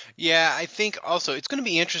 Yeah, I think also it's going to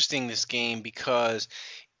be interesting, this game, because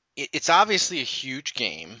it's obviously a huge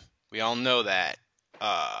game. We all know that.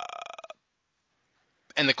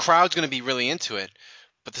 And the crowd's going to be really into it.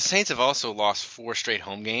 But the Saints have also lost 4 straight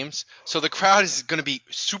home games. So the crowd is going to be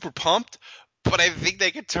super pumped. But I think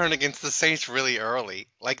they could turn against the Saints really early.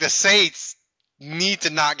 Like, the Saints need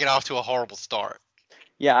to not get off to a horrible start.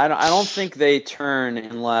 Yeah, I don't think they turn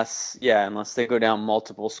unless they go down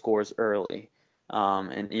multiple scores early.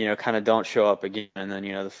 And kind of don't show up again, and then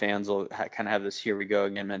the fans will kind of have this "here we go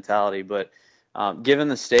again" mentality. But given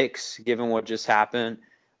the stakes, given what just happened,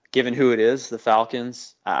 given who it is, the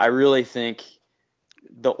Falcons, I really think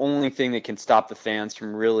the only thing that can stop the fans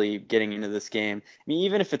from really getting into this game, I mean,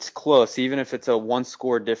 even if it's close, even if it's a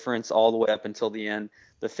 1-score difference all the way up until the end,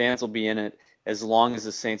 the fans will be in it as long as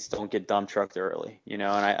the Saints don't get dump trucked early. And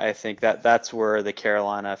I think that's where the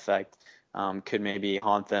Carolina effect could maybe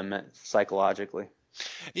haunt them psychologically.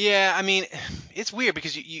 Yeah, I mean, it's weird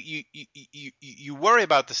because you worry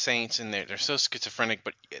about the Saints, and they're so schizophrenic.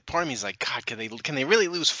 But part of me is like, God, can they really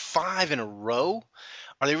lose 5 in a row?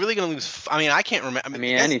 Are they really going to lose? I mean, I can't remember. I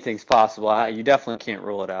mean, anything's possible. You definitely can't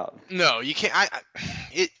rule it out. No, you can't.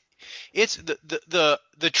 It's the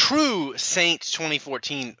true Saints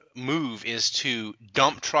 2014 move is to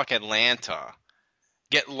dump truck Atlanta,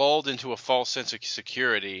 get lulled into a false sense of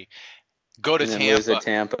security, go to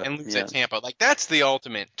Tampa, and lose at Tampa. Like, that's the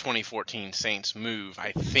ultimate 2014 Saints move,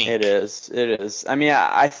 I think. It is. I mean,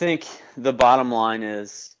 I think the bottom line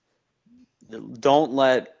is, don't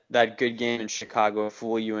let that good game in Chicago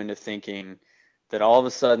fool you into thinking that all of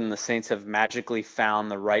a sudden the Saints have magically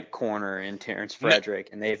found the right corner in Terrence Frederick,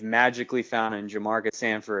 and they've magically found in Jamarcus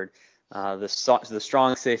Sanford the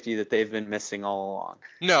strong safety that they've been missing all along.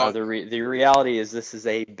 No, the reality is this is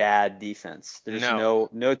a bad defense. There's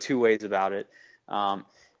no two ways about it.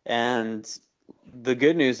 And the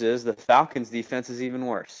good news is the Falcons' defense is even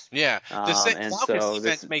worse. Yeah, the Falcons'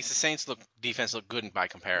 defense makes the Saints defense look good by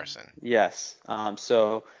comparison. Yes.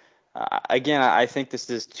 Again, I think this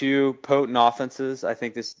is 2 potent offenses. I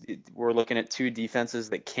think we're looking at 2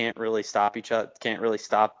 defenses that can't really stop each other, can't really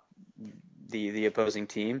stop the opposing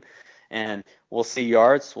team. And we'll see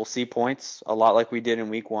yards, we'll see points, a lot like we did in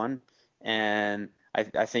week 1. And I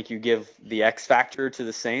think you give the X factor to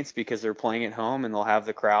the Saints because they're playing at home and they'll have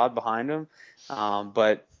the crowd behind them.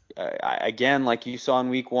 But again, like you saw in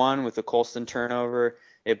week 1 with the Colston turnover,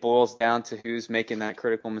 it boils down to who's making that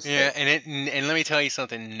critical mistake. Yeah, and let me tell you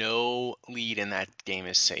something. No lead in that game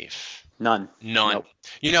is safe. None. Nope.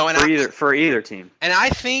 For either team. And I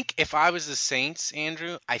think if I was the Saints,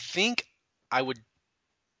 Andrew, I think I would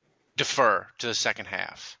defer to the second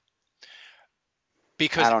half.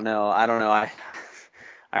 Because I don't know. I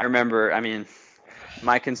remember. I mean,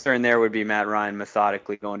 my concern there would be Matt Ryan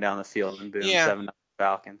methodically going down the field and boom, 7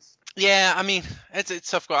 Falcons. Yeah, I mean, it's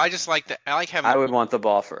tough. I just like that. I like having. I would want the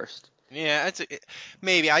ball first. Yeah,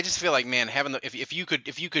 maybe. I just feel like, man, having if you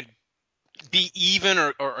could be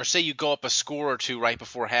even or say you go up a score or 2 right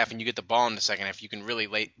before half and you get the ball in the second half, you can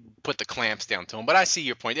really put the clamps down to them. But I see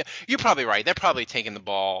your point. You're probably right. They're probably taking the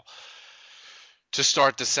ball to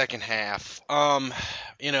start the second half.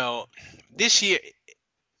 This year,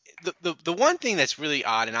 the one thing that's really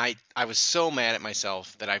odd, and I was so mad at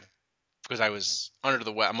myself because I was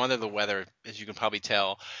I'm under the weather, as you can probably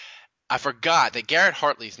tell. I forgot that Garrett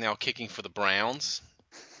Hartley's now kicking for the Browns.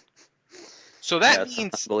 So that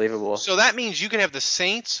means unbelievable. So that means you can have the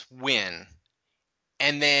Saints win,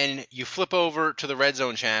 and then you flip over to the Red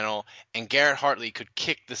Zone channel, and Garrett Hartley could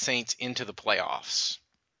kick the Saints into the playoffs.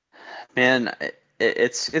 Man,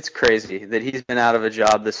 it's crazy that he's been out of a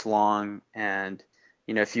job this long, and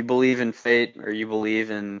if you believe in fate or you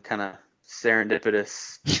believe in kind of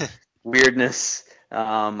serendipitous weirdness,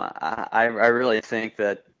 I really think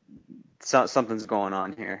that something's going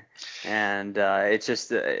on here, and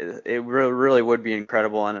it really would be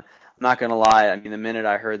incredible. And I'm not gonna lie, I mean, the minute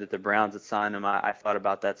I heard that the Browns had signed him, I thought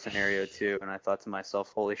about that scenario too, and I thought to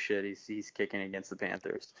myself, holy shit, he's kicking against the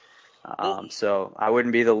Panthers. So I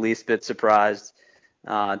wouldn't be the least bit surprised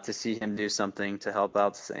to see him do something to help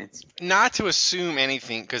out the Saints. Not to assume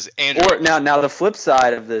anything, because Andrew. Or now the flip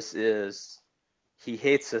side of this is he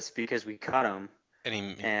hates us because we cut him.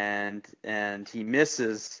 And he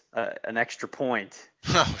misses an extra point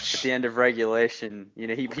at the end of regulation.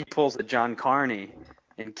 He pulls a John Carney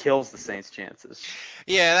and kills the Saints' chances.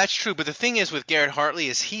 Yeah, that's true. But the thing is with Garrett Hartley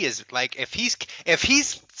is he is like if he's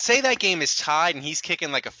say that game is tied and he's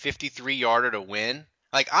kicking like a 53-yarder to win,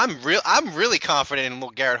 Like I'm really confident in little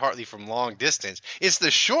Garrett Hartley from long distance. It's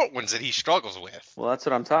the short ones that he struggles with. Well, that's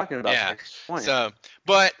what I'm talking about. Yeah. Next point. So,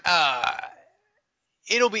 but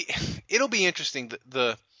it'll be interesting.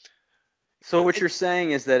 So what you're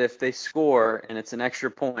saying is that if they score and it's an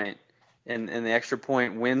extra point, and the extra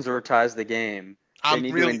point wins or ties the game,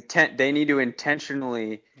 they need to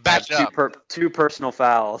intentionally back have it up. two personal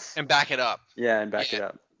fouls And back it up. Yeah, and back it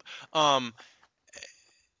up.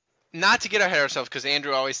 Not to get ahead of ourselves, because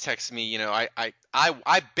Andrew always texts me.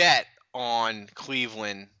 I bet on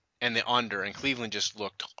Cleveland and the under, and Cleveland just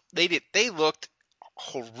looked. They looked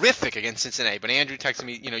horrific against Cincinnati. But Andrew texted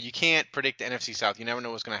me, you can't predict the NFC South. You never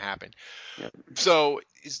know what's going to happen. Yep. So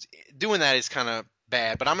doing that is kind of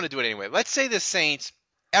bad, but I'm going to do it anyway. Let's say the Saints,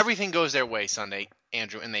 everything goes their way Sunday,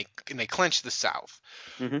 Andrew, and they clinch the South.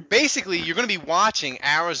 Mm-hmm. Basically, you're going to be watching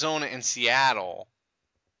Arizona and Seattle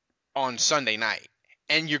on Sunday night.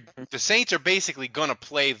 And the Saints are basically going to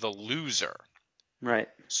play the loser. Right.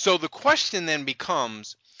 So the question then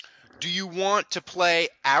becomes, do you want to play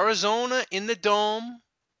Arizona in the Dome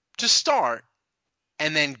to start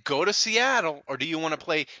and then go to Seattle? Or do you want to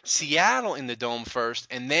play Seattle in the Dome first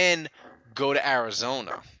and then go to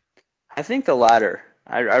Arizona? I think the latter.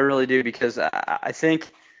 I really do, because I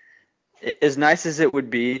think as nice as it would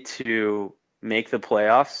be to make the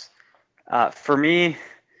playoffs, for me,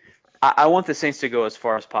 I want the Saints to go as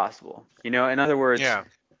far as possible. In other words,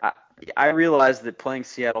 I realize that playing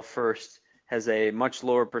Seattle first has a much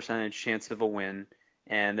lower percentage chance of a win,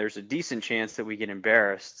 and there's a decent chance that we get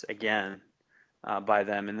embarrassed again by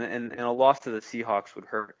them, and a loss to the Seahawks would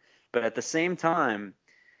hurt. But at the same time,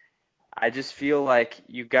 I just feel like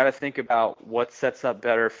you've got to think about what sets up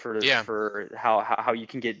better for how you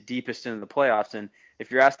can get deepest into the playoffs. And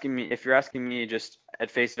if you're asking me just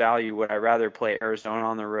at face value, would I rather play Arizona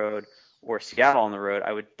on the road or Seattle on the road?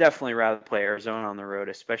 I would definitely rather play Arizona on the road,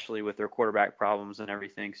 especially with their quarterback problems and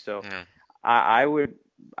everything. So I would,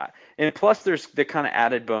 and plus there's the kind of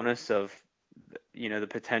added bonus of, the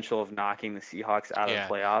potential of knocking the Seahawks out of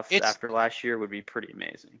the playoffs after last year would be pretty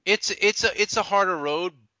amazing. It's a harder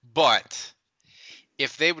road, but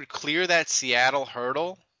if they would clear that Seattle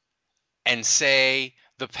hurdle and say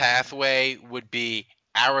the pathway would be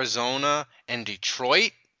Arizona and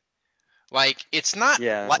Detroit, it's not.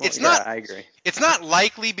 I agree. It's not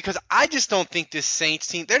likely, because I just don't think this Saints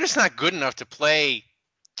team, they're just not good enough to play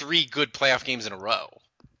 3 good playoff games in a row.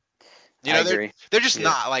 I agree. They're just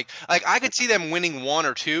not. Like I could see them winning 1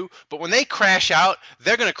 or 2, but when they crash out,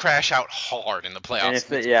 they're going to crash out hard in the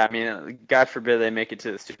playoffs. And God forbid they make it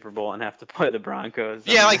to the Super Bowl and have to play the Broncos.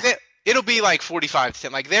 It'll be like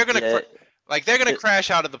 45-10. Like they're going to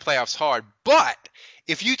crash out of the playoffs hard. But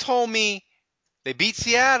if you told me they beat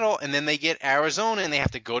Seattle and then they get Arizona and they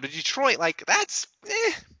have to go to Detroit, that's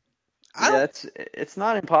it's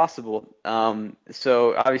not impossible.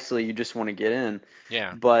 So obviously you just want to get in.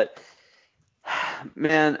 Yeah. But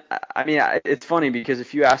man, it's funny, because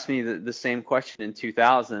if you asked me the same question in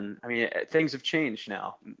 2000, things have changed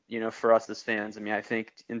now, for us as fans. I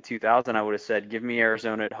think in 2000 I would have said, give me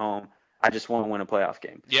Arizona at home. I just want to win a playoff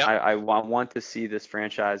game. Yep. I want to see this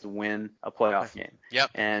franchise win a playoff game.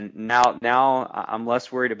 Yep. And now I'm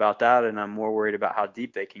less worried about that, and I'm more worried about how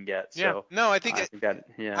deep they can get. Yeah. So no, I think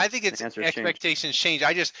it's expectations change.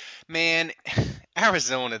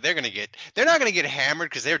 Arizona, they're not going to get hammered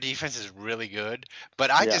because their defense is really good,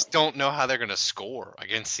 but I just don't know how they're going to score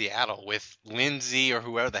against Seattle with Lindsey or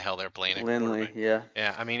whoever the hell they're playing. Lindley, yeah.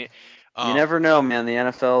 Yeah, you never know, man. The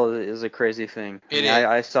NFL is a crazy thing.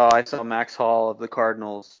 I saw Max Hall of the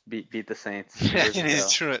Cardinals beat the Saints. It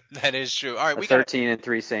is true. That is true. All right, we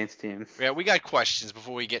 13-3 Saints team. Yeah, we got questions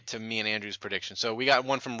before we get to me and Andrew's prediction. So we got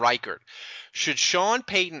one from Reichert. Should Sean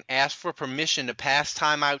Payton ask for permission to pass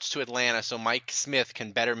timeouts to Atlanta so Mike Smith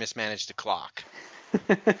can better mismanage the clock?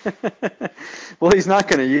 Well, he's not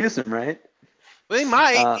going to use them, right? Well, he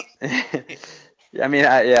might.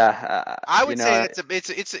 I would say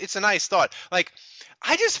it's a nice thought. I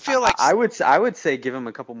just feel like I would say give him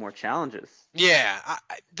a couple more challenges. Yeah,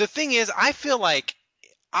 the thing is, I feel like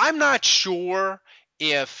I'm not sure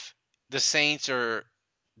if the Saints are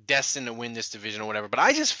destined to win this division or whatever, but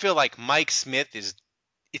I just feel like Mike Smith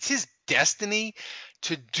it's his destiny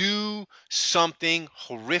to do something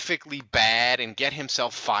horrifically bad and get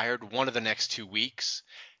himself fired one of the next 2 weeks.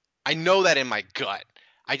 I know that in my gut.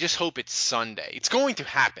 I just hope it's Sunday. It's going to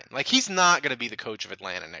happen. He's not going to be the coach of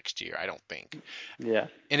Atlanta next year, I don't think. Yeah.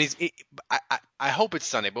 And I hope it's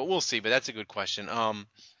Sunday, but we'll see. But that's a good question.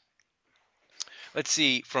 Let's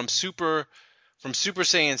see, from Super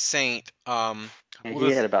Saiyan Saint.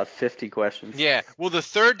 He had about 50 questions. Yeah. Will the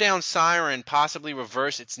third down siren possibly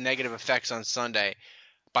reverse its negative effects on Sunday?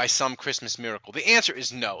 by some Christmas miracle? The answer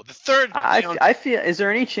is no. The third down, I feel. Is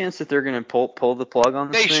there any chance that they're going to pull the plug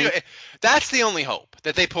on this they thing? should. That's the only hope,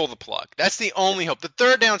 that they pull the plug. That's the only hope. The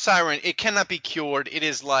third down siren, it cannot be cured. It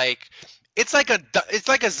is like it's like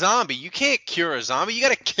a zombie. You can't cure a zombie. You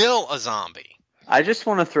got to kill a zombie. I just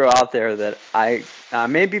want to throw out there that I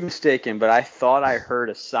may be mistaken, but I thought I heard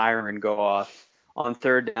a siren go off on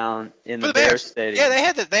third down in the Bears stadium. Yeah, they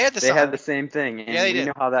had the They siren. had the same thing, and Yeah, they did.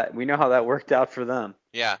 we know how that worked out for them.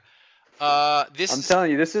 Yeah. I'm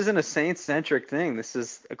telling you, this isn't a Saints-centric thing. This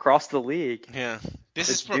is across the league. Yeah.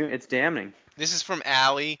 It's damning. This is from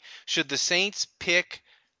Allie. Should the Saints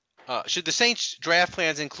draft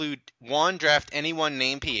plans include 1, draft anyone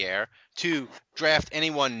named Pierre, 2, draft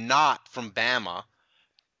anyone not from Bama,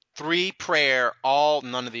 3, prayer, all,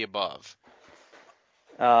 none of the above?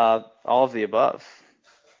 All of the above.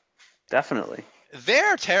 Definitely.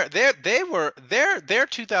 Their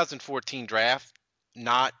 2014 draft,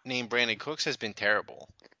 not named Brandon Cooks, has been terrible.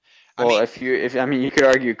 Well, you could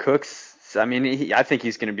argue Cooks. I mean, I think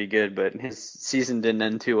he's going to be good, but his season didn't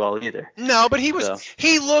end too well either. No, but he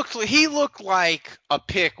looked like a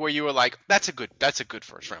pick where you were like, that's a good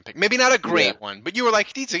first round pick. Maybe not a great one, but you were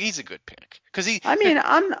like, he's a good pick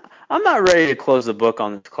I'm not ready to close the book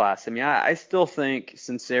on this class. I mean, I still think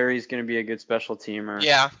Sinceri's going to be a good special teamer.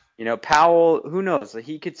 Yeah. Powell, who knows?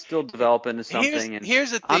 He could still develop into something.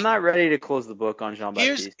 Here's the thing. I'm not ready to close the book on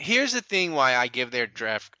Jean-Baptiste. Here's the thing why I give their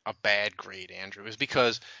draft a bad grade, Andrew, is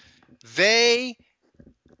because they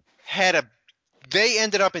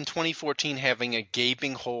ended up in 2014 having a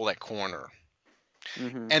gaping hole at corner.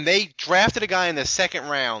 Mm-hmm. And they drafted a guy in the second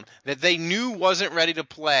round that they knew wasn't ready to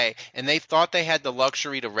play, and they thought they had the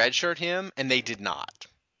luxury to redshirt him, and they did not.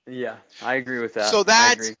 Yeah, I agree with that. So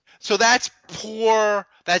that's poor.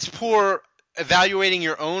 That's poor evaluating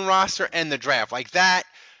your own roster and the draft like that.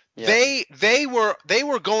 Yeah. They were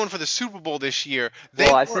going for the Super Bowl this year.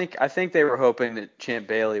 I think they were hoping that Champ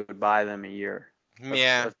Bailey would buy them a year.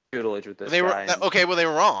 Of tutelage with this guy. Well, they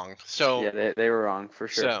were wrong. So yeah, they were wrong for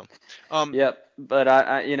sure. So, yep. But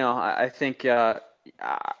I think I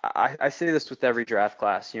say this with every draft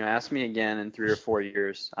class. Ask me again in 3 or 4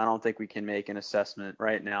 years. I don't think we can make an assessment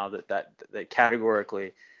right now that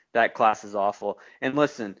categorically that class is awful. And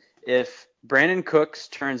listen, if Brandon Cooks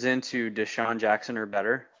turns into Deshaun Jackson or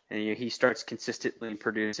better, and he starts consistently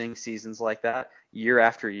producing seasons like that year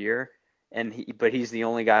after year, but he's the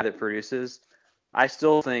only guy that produces, I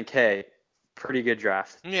still think, hey, pretty good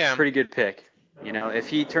draft. Yeah. Pretty good pick. If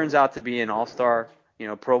he turns out to be an all-star,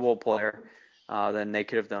 Pro Bowl player, then they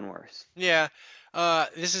could have done worse. Yeah.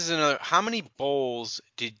 This is another. How many bowls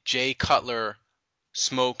did Jay Cutler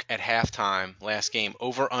smoke at halftime last game?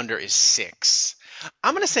 Over under is 6.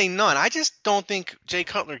 I'm gonna say none. I just don't think Jay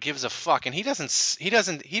Cutler gives a fuck, and he doesn't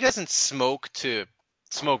smoke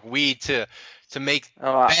weed to make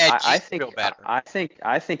bad kids feel better.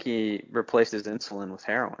 I think he replaced his insulin with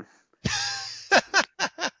heroin.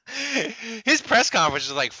 His press conference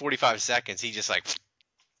was like 45 seconds. He just like,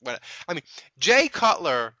 what? I mean, Jay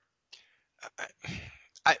Cutler.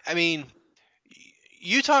 I mean,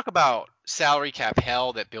 you talk about salary cap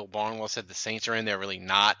hell that Bill Barnwell said the Saints are in. They're really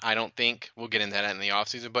not. I don't think we'll get into that in the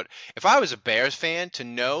offseason. But if I was a Bears fan, to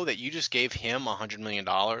know that you just gave him $100 million,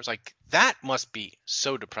 like that must be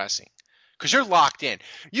so depressing. Because you're locked in.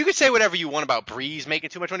 You could say whatever you want about Breeze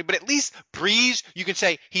making too much money, but at least Breeze, you can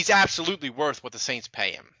say he's absolutely worth what the Saints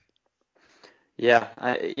pay him. Yeah,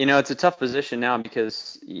 it's a tough position now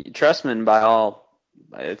because Trestman,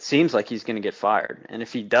 it seems like he's going to get fired. And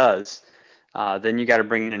if he does, then you got to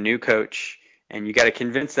bring in a new coach, and you got to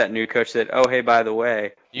convince that new coach that, oh, hey, by the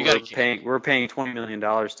way, we're paying $20 million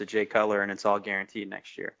to Jay Cutler, and it's all guaranteed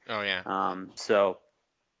next year. Oh, yeah. So,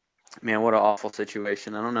 man, what an awful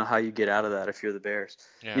situation. I don't know how you get out of that if you're the Bears.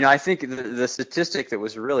 Yeah. I think the statistic that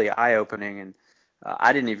was really eye-opening, and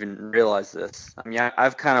I didn't even realize this. I mean,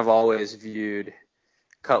 I've kind of always viewed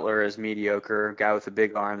Cutler as mediocre, a guy with a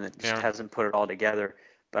big arm that just hasn't put it all together.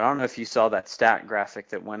 But I don't know if you saw that stat graphic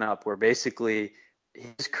that went up where basically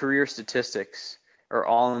his career statistics are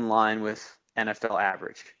all in line with NFL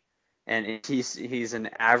average. And he's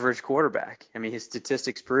an average quarterback. I mean, his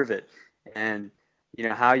statistics prove it. And,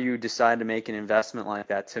 how you decide to make an investment like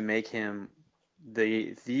that to make him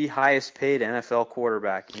the highest paid NFL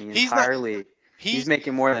quarterback in the entire league. He's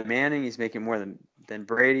making more than Manning. He's making more than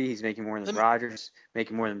Brady. He's making more than Rodgers.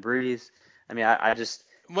 Making more than Breeze. I mean, I just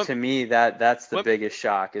to me that's the biggest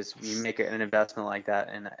shock is you make an investment like that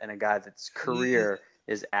in a guy that's career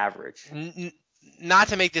is average. Not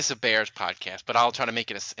to make this a Bears podcast, but I'll try to make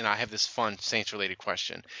it and I have this fun Saints related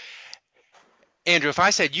question. Andrew, if I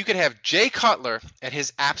said you could have Jay Cutler at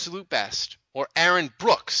his absolute best or Aaron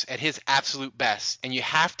Brooks at his absolute best, and you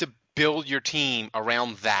have to build your team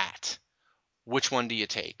around that, which one do you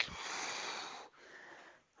take?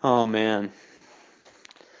 Oh man,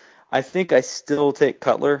 I think I still take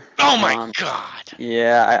Cutler. Oh my God!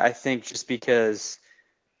 Yeah, I think just because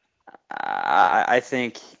I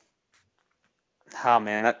think, oh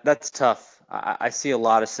man, that's tough. I see a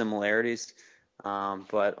lot of similarities,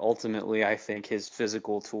 but ultimately I think his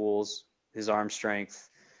physical tools, his arm strength,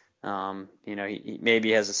 he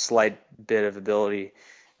maybe has a slight bit of ability,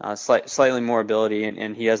 slightly more ability,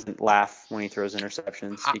 and he doesn't laugh when he throws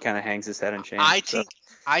interceptions. He kind of hangs his head in shame.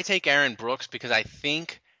 I take Aaron Brooks because I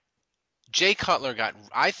think Jay Cutler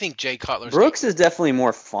Brooks is definitely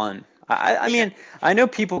more fun. I mean, I know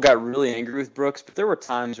people got really angry with Brooks, but there were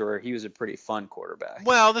times where he was a pretty fun quarterback.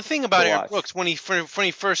 Well, the thing about Aaron Brooks, when he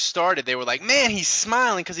first started, they were like, man, he's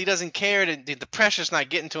smiling because he doesn't care. The pressure's not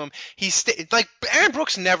getting to him. Like Aaron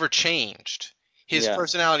Brooks never changed his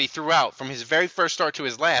personality throughout, from his very first start to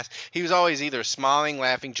his last. He was always either smiling,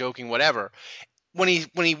 laughing, joking, whatever. When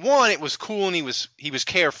he won, it was cool and he was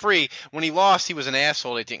carefree. When he lost, he was an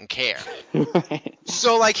asshole that didn't care.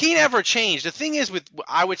 So like he never changed. The thing is,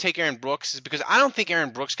 I would take Aaron Brooks is because I don't think Aaron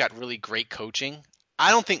Brooks got really great coaching.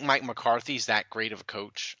 I don't think Mike McCarthy's that great of a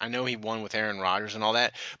coach. I know he won with Aaron Rodgers and all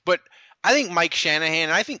that, but I think Mike Shanahan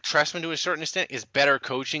and I think Trestman to a certain extent is better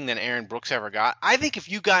coaching than Aaron Brooks ever got. I think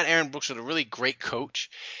if you got Aaron Brooks with a really great coach,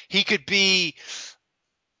 he could be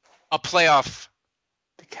a playoff.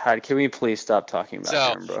 God, can we please stop talking about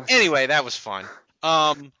Aaron Brooks? Anyway, that was fun.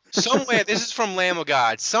 Somewhere, this is from Lamb of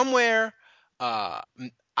God. Somewhere,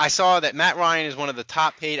 I saw that Matt Ryan is one of the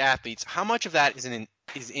top paid athletes. How much of that is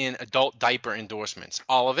in adult diaper endorsements?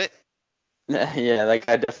 All of it? Yeah, that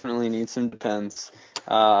guy definitely needs some Depends.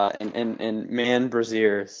 And man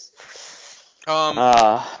brasiers.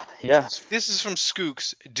 Yeah. This is from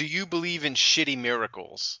Skooks. Do you believe in shitty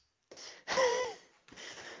miracles?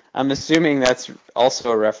 I'm assuming that's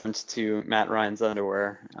also a reference to Matt Ryan's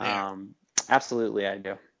underwear. Yeah. Absolutely, I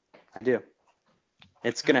do.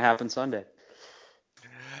 It's going to happen Sunday.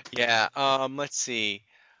 Yeah. Let's see.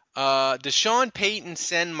 Does Sean Payton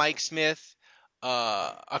send Mike Smith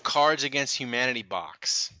a Cards Against Humanity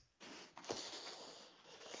box?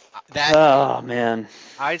 Oh, man.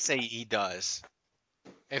 I'd say he does.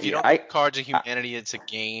 If you don't like Cards of Humanity, it's a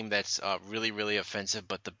game that's really, really offensive,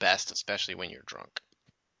 but the best, especially when you're drunk.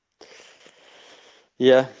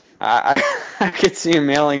 Yeah, I could see him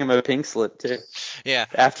mailing him a pink slip too. Yeah.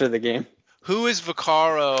 After the game. Who is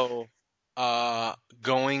Vaccaro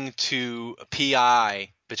going to PI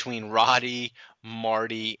between Roddy,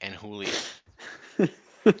 Marty, and Julio?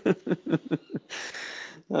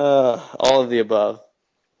 All of the above.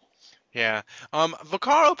 Yeah.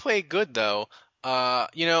 Vaccaro played good though.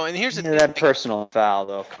 And here's the thing. That personal foul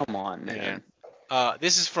though. Come on, man. Yeah.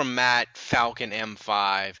 This is from Matt Falcon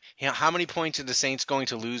M5. How many points are the Saints going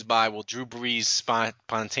to lose by? Will Drew Brees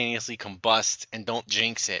spontaneously combust, and don't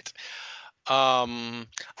jinx it? I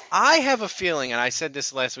have a feeling, and I said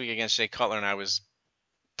this last week against Jay Cutler, and I was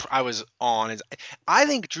on. I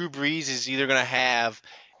think Drew Brees is either going to have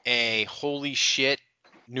a holy shit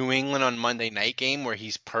New England on Monday night game where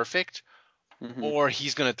he's perfect, or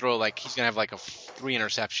he's going to have like a 3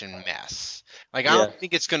 interception mess. Like, I don't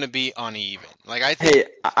think it's going to be uneven. Like,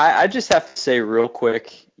 I just have to say real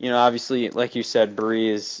quick, obviously, like you said,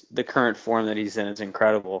 Breeze, the current form that he's in is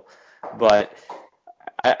incredible. But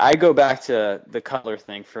I go back to the Cutler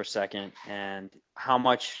thing for a second and how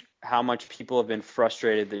much people have been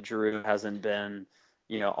frustrated that Drew hasn't been,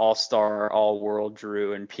 all-star, all-world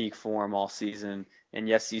Drew in peak form all season. And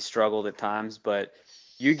yes, he struggled at times, but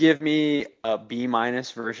you give me a B-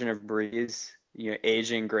 version of Breeze,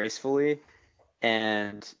 aging gracefully.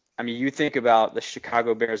 And I mean, you think about the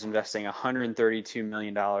Chicago Bears investing $132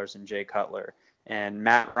 million in Jay Cutler and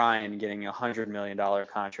Matt Ryan getting a $100 million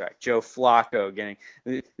contract, Joe Flacco getting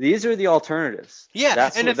 – these are the alternatives. Yeah.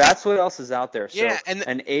 That's what else is out there. So yeah, and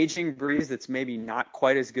an aging Breeze that's maybe not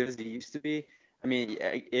quite as good as he used to be. I mean,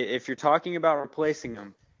 if you're talking about replacing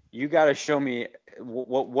him, you got to show me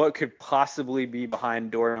what could possibly be behind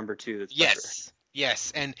door number 2 that's better.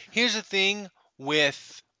 Yes. And here's the thing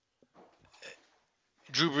with –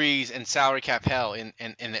 Drew Brees and salary cap hell and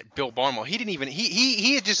that Bill Barnwell, he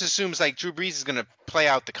just assumes like Drew Brees is going to play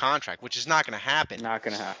out the contract, which is not going to happen. Not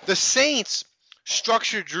going to happen. The Saints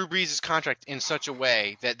structured Drew Brees' contract in such a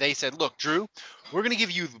way that they said, look, Drew, we're going to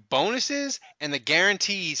give you the bonuses and the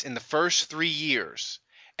guarantees in the first 3 years.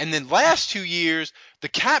 And then last 2 years, the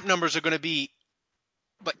cap numbers are going to be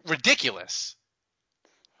like ridiculous.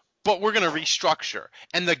 but we're going to restructure.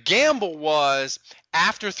 And the gamble was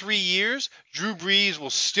after 3 years, Drew Brees will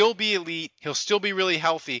still be elite. He'll still be really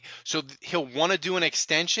healthy. So he'll want to do an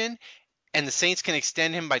extension, and the Saints can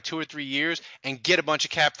extend him by 2 or 3 years and get a bunch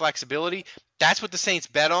of cap flexibility. That's what the Saints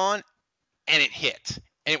bet on, and it hit.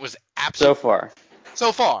 And it was absolutely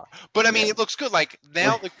so far. But I mean, it looks good. Like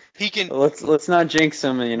now he can. Let's not jinx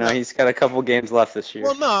him. You know, he's got a couple games left this year.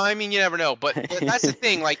 Well, no, I mean you never know. But that's the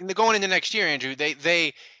thing. Like going into next year, Andrew,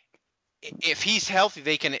 they if he's healthy,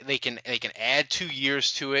 they can add 2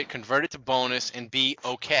 years to it, convert it to bonus, and be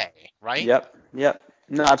okay, right? Yep.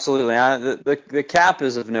 No, absolutely. The cap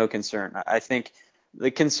is of no concern. I think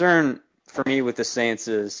the concern for me with the Saints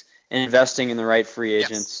is investing in the right free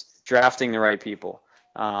agents, drafting the right people.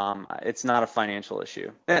 It's not a financial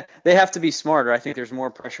issue. They have to be smarter. I think there's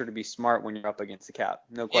more pressure to be smart when you're up against the cap.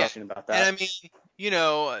 No question about that. And I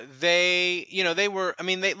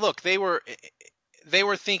mean, they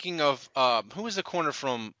were thinking of who was the corner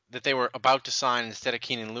from that they were about to sign instead of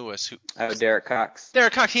Keenan Lewis? Derek Cox.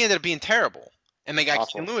 Derek Cox. He ended up being terrible, and they got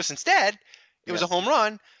Awful. Keenan Lewis instead. It was a home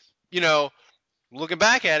run. You know, looking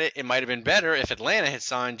back at it, it might have been better if Atlanta had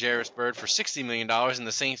signed Jarvis Bird for $60 million and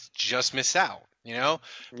the Saints just missed out. You know,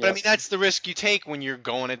 but I mean that's the risk you take when you're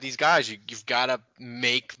going at these guys. You've got to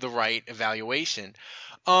make the right evaluation.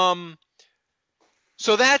 So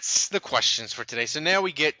that's the questions for today. So now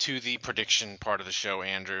we get to the prediction part of the show,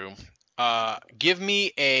 Andrew. Give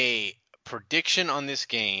me a prediction on this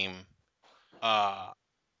game, and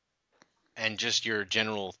just your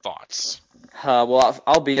general thoughts. Well,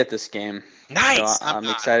 I'll be at this game. Nice. So I'm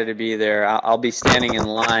excited to be there. I'll be standing in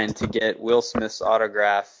line to get Will Smith's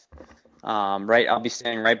autograph. I'll be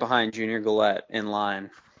standing right behind Junior Gillette in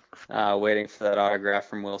line, waiting for that autograph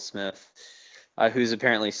from Will Smith, who's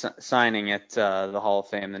apparently signing at the Hall of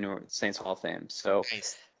Fame, the New Orleans Saints Hall of Fame. So,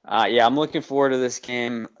 I'm looking forward to this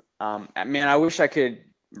game. Man, I wish I could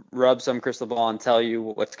rub some crystal ball and tell you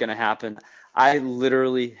what's going to happen. I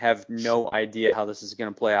literally have no idea how this is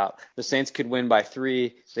going to play out. The Saints could win by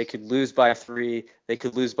 3. They could lose by 3. They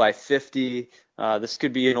could lose by 50. This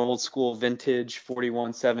could be an old school vintage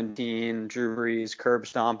 41-17, Drew Brees, curb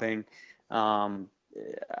stomping.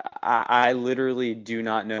 I literally do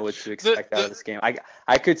not know what to expect out of this game.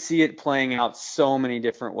 I could see it playing out so many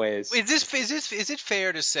different ways. Is it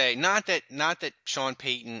fair to say not that Sean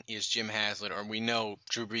Payton is Jim Haslett or we know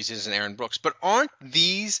Drew Brees isn't Aaron Brooks, but aren't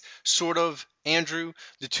these sort of, Andrew,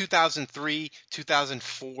 the 2003,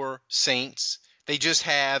 2004 Saints? They just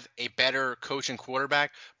have a better coach and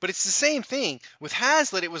quarterback, but it's the same thing with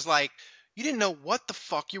Haslett. It was like you didn't know what the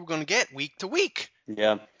fuck you were going to get week to week.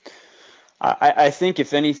 Yeah. I think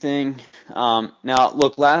if anything, now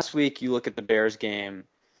look, last week you look at the Bears game,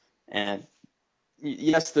 and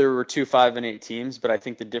yes, there were 2 5-8 teams, but I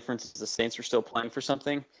think the difference is the Saints were still playing for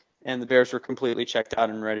something, and the Bears were completely checked out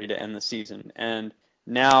and ready to end the season. And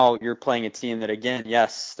now you're playing a team that, again,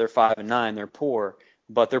 yes, they're 5-9, they're poor,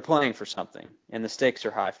 but they're playing for something, and the stakes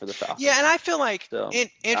are high for the Falcons. Yeah, and I feel like Andrew,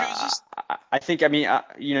 I think,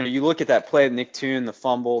 you look at that play, Nick Toon, the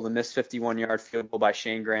fumble, the missed 51-yard field goal by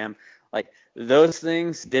Shane Graham. Like, those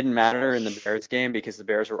things didn't matter in the Bears game because the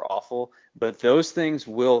Bears were awful, but those things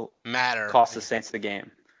will cost the Saints the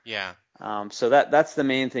game. Yeah. So that's the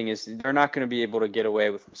main thing is they're not going to be able to get away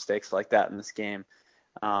with mistakes like that in this game.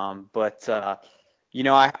 I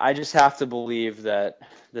just have to believe that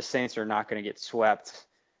the Saints are not going to get swept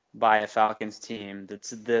by a Falcons team that's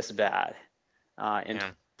this bad in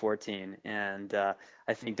 2014. And I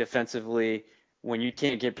think defensively, when you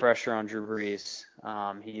can't get pressure on Drew Brees,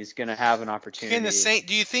 he's going to have an opportunity.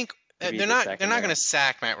 Do you think they're not going to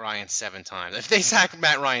sack Matt Ryan 7 times? If they sack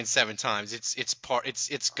Matt Ryan 7 times, it's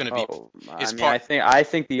going to be. I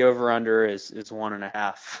think the over under is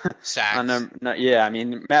 1.5 sacks.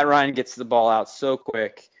 Matt Ryan gets the ball out so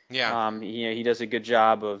quick. Yeah. He does a good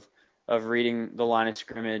job of reading the line of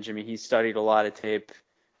scrimmage. I mean, he studied a lot of tape.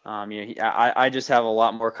 I just have a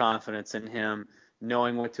lot more confidence in him,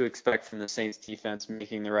 knowing what to expect from the Saints defense,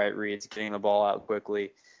 making the right reads, getting the ball out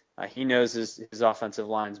quickly. He knows his offensive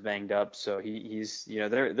line's banged up, so they're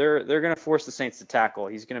going to force the Saints to tackle.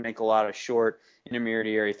 He's going to make a lot of short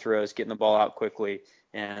intermediary throws, getting the ball out quickly,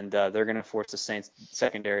 and they're going to force the Saints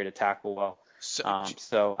secondary to tackle well. I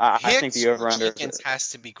think the over/under has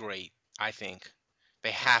to be great. I think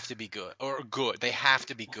they have to be good or good. They have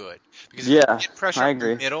to be good because if they get pressure in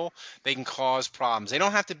the middle, they can cause problems. They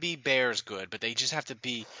don't have to be Bears good, but they just have to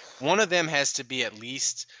be. One of them has to be at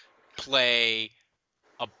least play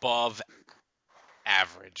above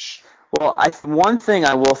average. Well, one thing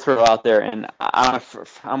I will throw out there, and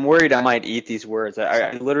I'm worried I might eat these words.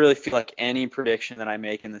 I literally feel like any prediction that I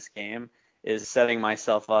make in this game is setting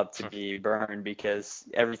myself up to be burned because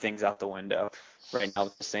everything's out the window right now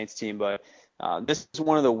with the Saints team. But this is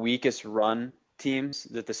one of the weakest run teams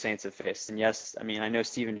that the Saints have faced. And yes, I mean, I know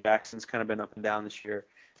Steven Jackson's kind of been up and down this year,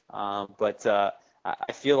 but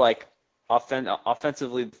I feel like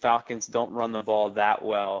offensively the Falcons don't run the ball that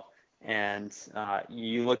well. And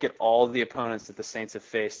you look at all the opponents that the Saints have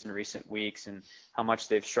faced in recent weeks and how much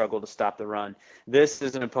they've struggled to stop the run. This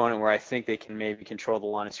is an opponent where I think they can maybe control the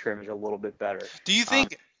line of scrimmage a little bit better. Do you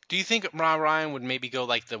think Rob Ryan would maybe go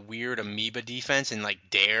like the weird amoeba defense and like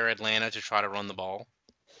dare Atlanta to try to run the ball?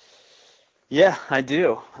 Yeah, I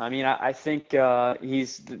do. I mean, I think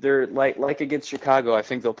they're like against Chicago. I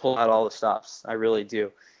think they'll pull out all the stops. I really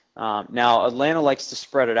do. Now, Atlanta likes to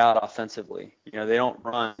spread it out offensively. You know, they don't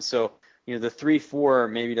run. So, you know, the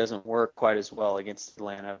 3-4 maybe doesn't work quite as well against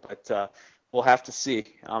Atlanta, but we'll have to see.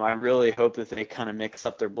 I really hope that they kind of mix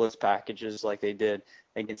up their blitz packages like they did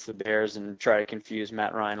against the Bears and try to confuse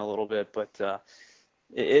Matt Ryan a little bit. But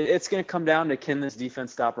it's going to come down to, can this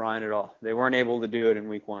defense stop Ryan at all? They weren't able to do it in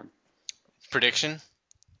week 1. Prediction?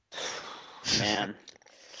 Man.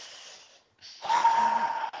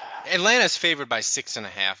 Atlanta's favored by 6.5,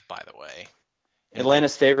 by the way.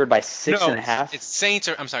 Atlanta's favored by 6.5? It's Saints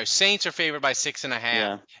are favored by 6.5.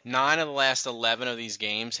 Yeah. 9 of the last 11 of these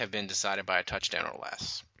games have been decided by a touchdown or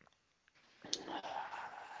less.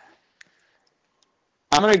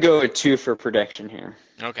 I'm going to go with 2 for prediction here.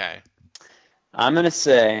 Okay. I'm going to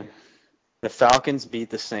say the Falcons beat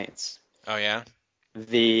the Saints. Oh, yeah?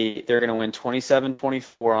 They're going to win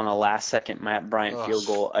 27-24 on a last-second Matt Bryant field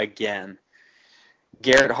goal again.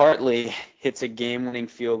 Garrett Hartley hits a game-winning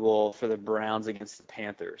field goal for the Browns against the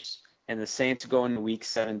Panthers, and the Saints go into Week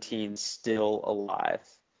 17 still alive.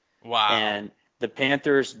 Wow. And the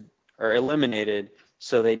Panthers are eliminated,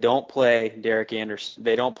 so they don't play Derek Anderson.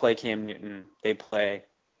 They don't play Cam Newton. They play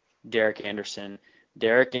Derek Anderson.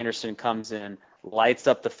 Derek Anderson comes in, lights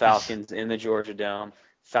up the Falcons in the Georgia Dome.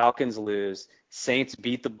 Falcons lose. Saints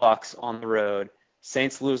beat the Bucs on the road.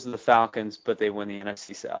 Saints lose to the Falcons, but they win the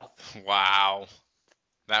NFC South. Wow.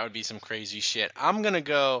 That would be some crazy shit. I'm gonna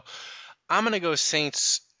go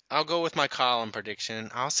Saints. I'll go with my column prediction.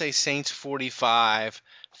 I'll say Saints 45,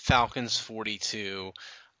 Falcons 42.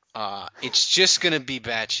 It's just gonna be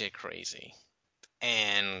batshit crazy,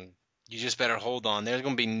 and you just better hold on. There's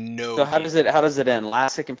gonna be no. So how does it end?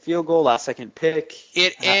 Last second field goal, last second pick.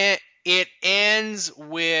 It ends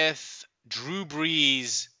with Drew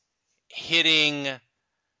Brees hitting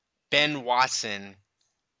Ben Watson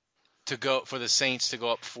to go for the Saints to go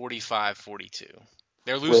up 45-42.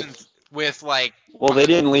 They're losing with like. Well, they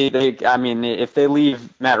didn't leave. If they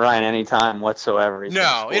leave Matt Ryan any time whatsoever.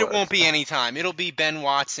 No, it won't be any time. It'll be Ben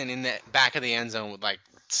Watson in the back of the end zone with like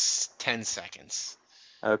 10 seconds.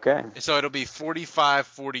 Okay. So it'll be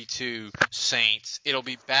 45-42 Saints. It'll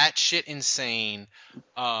be batshit insane.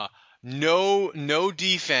 No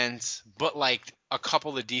defense, but like a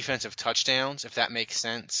couple of defensive touchdowns, if that makes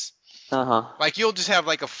sense. Like you'll just have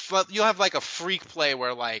like a freak play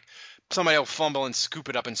where like somebody will fumble and scoop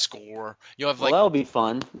it up and score. You'll have like that'll be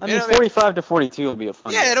fun. 45-42 will be a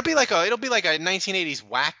fun. Yeah, game. it'll be like a 1980s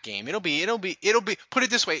whack game. It'll be put it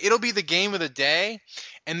this way, it'll be the game of the day,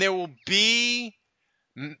 and there will be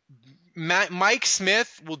Mike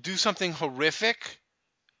Smith will do something horrific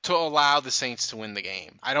to allow the Saints to win the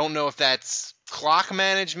game. I don't know if that's clock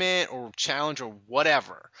management or challenge or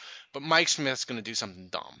whatever, but Mike Smith's going to do something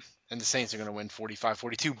dumb. And the Saints are going to win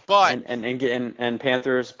 45-42. But and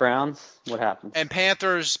Panthers Browns, what happens? And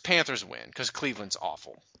Panthers win because Cleveland's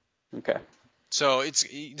awful. Okay. So if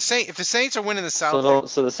the Saints are winning the South,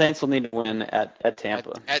 so the Saints will need to win at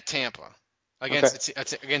Tampa. At Tampa, against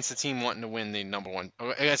the team wanting to win the number one,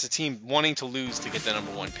 against the team wanting to lose to get the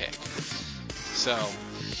number 1 pick. So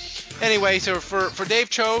anyway, so for Dave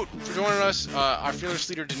Choate for joining us, our fearless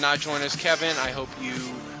leader did not join us. Kevin, I hope you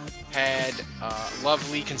had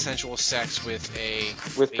lovely consensual sex with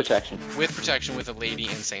protection with a lady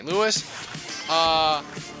in St. Louis.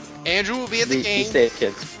 Andrew will be at the game. Be safe,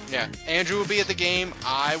 kids. Yeah, Andrew will be at the game.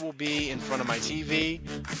 I will be in front of my TV,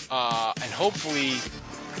 and hopefully,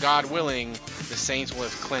 God willing, the Saints will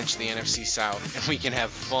have clinched the NFC South, and we can have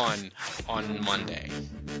fun on Monday.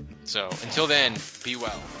 So until then, be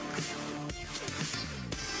well.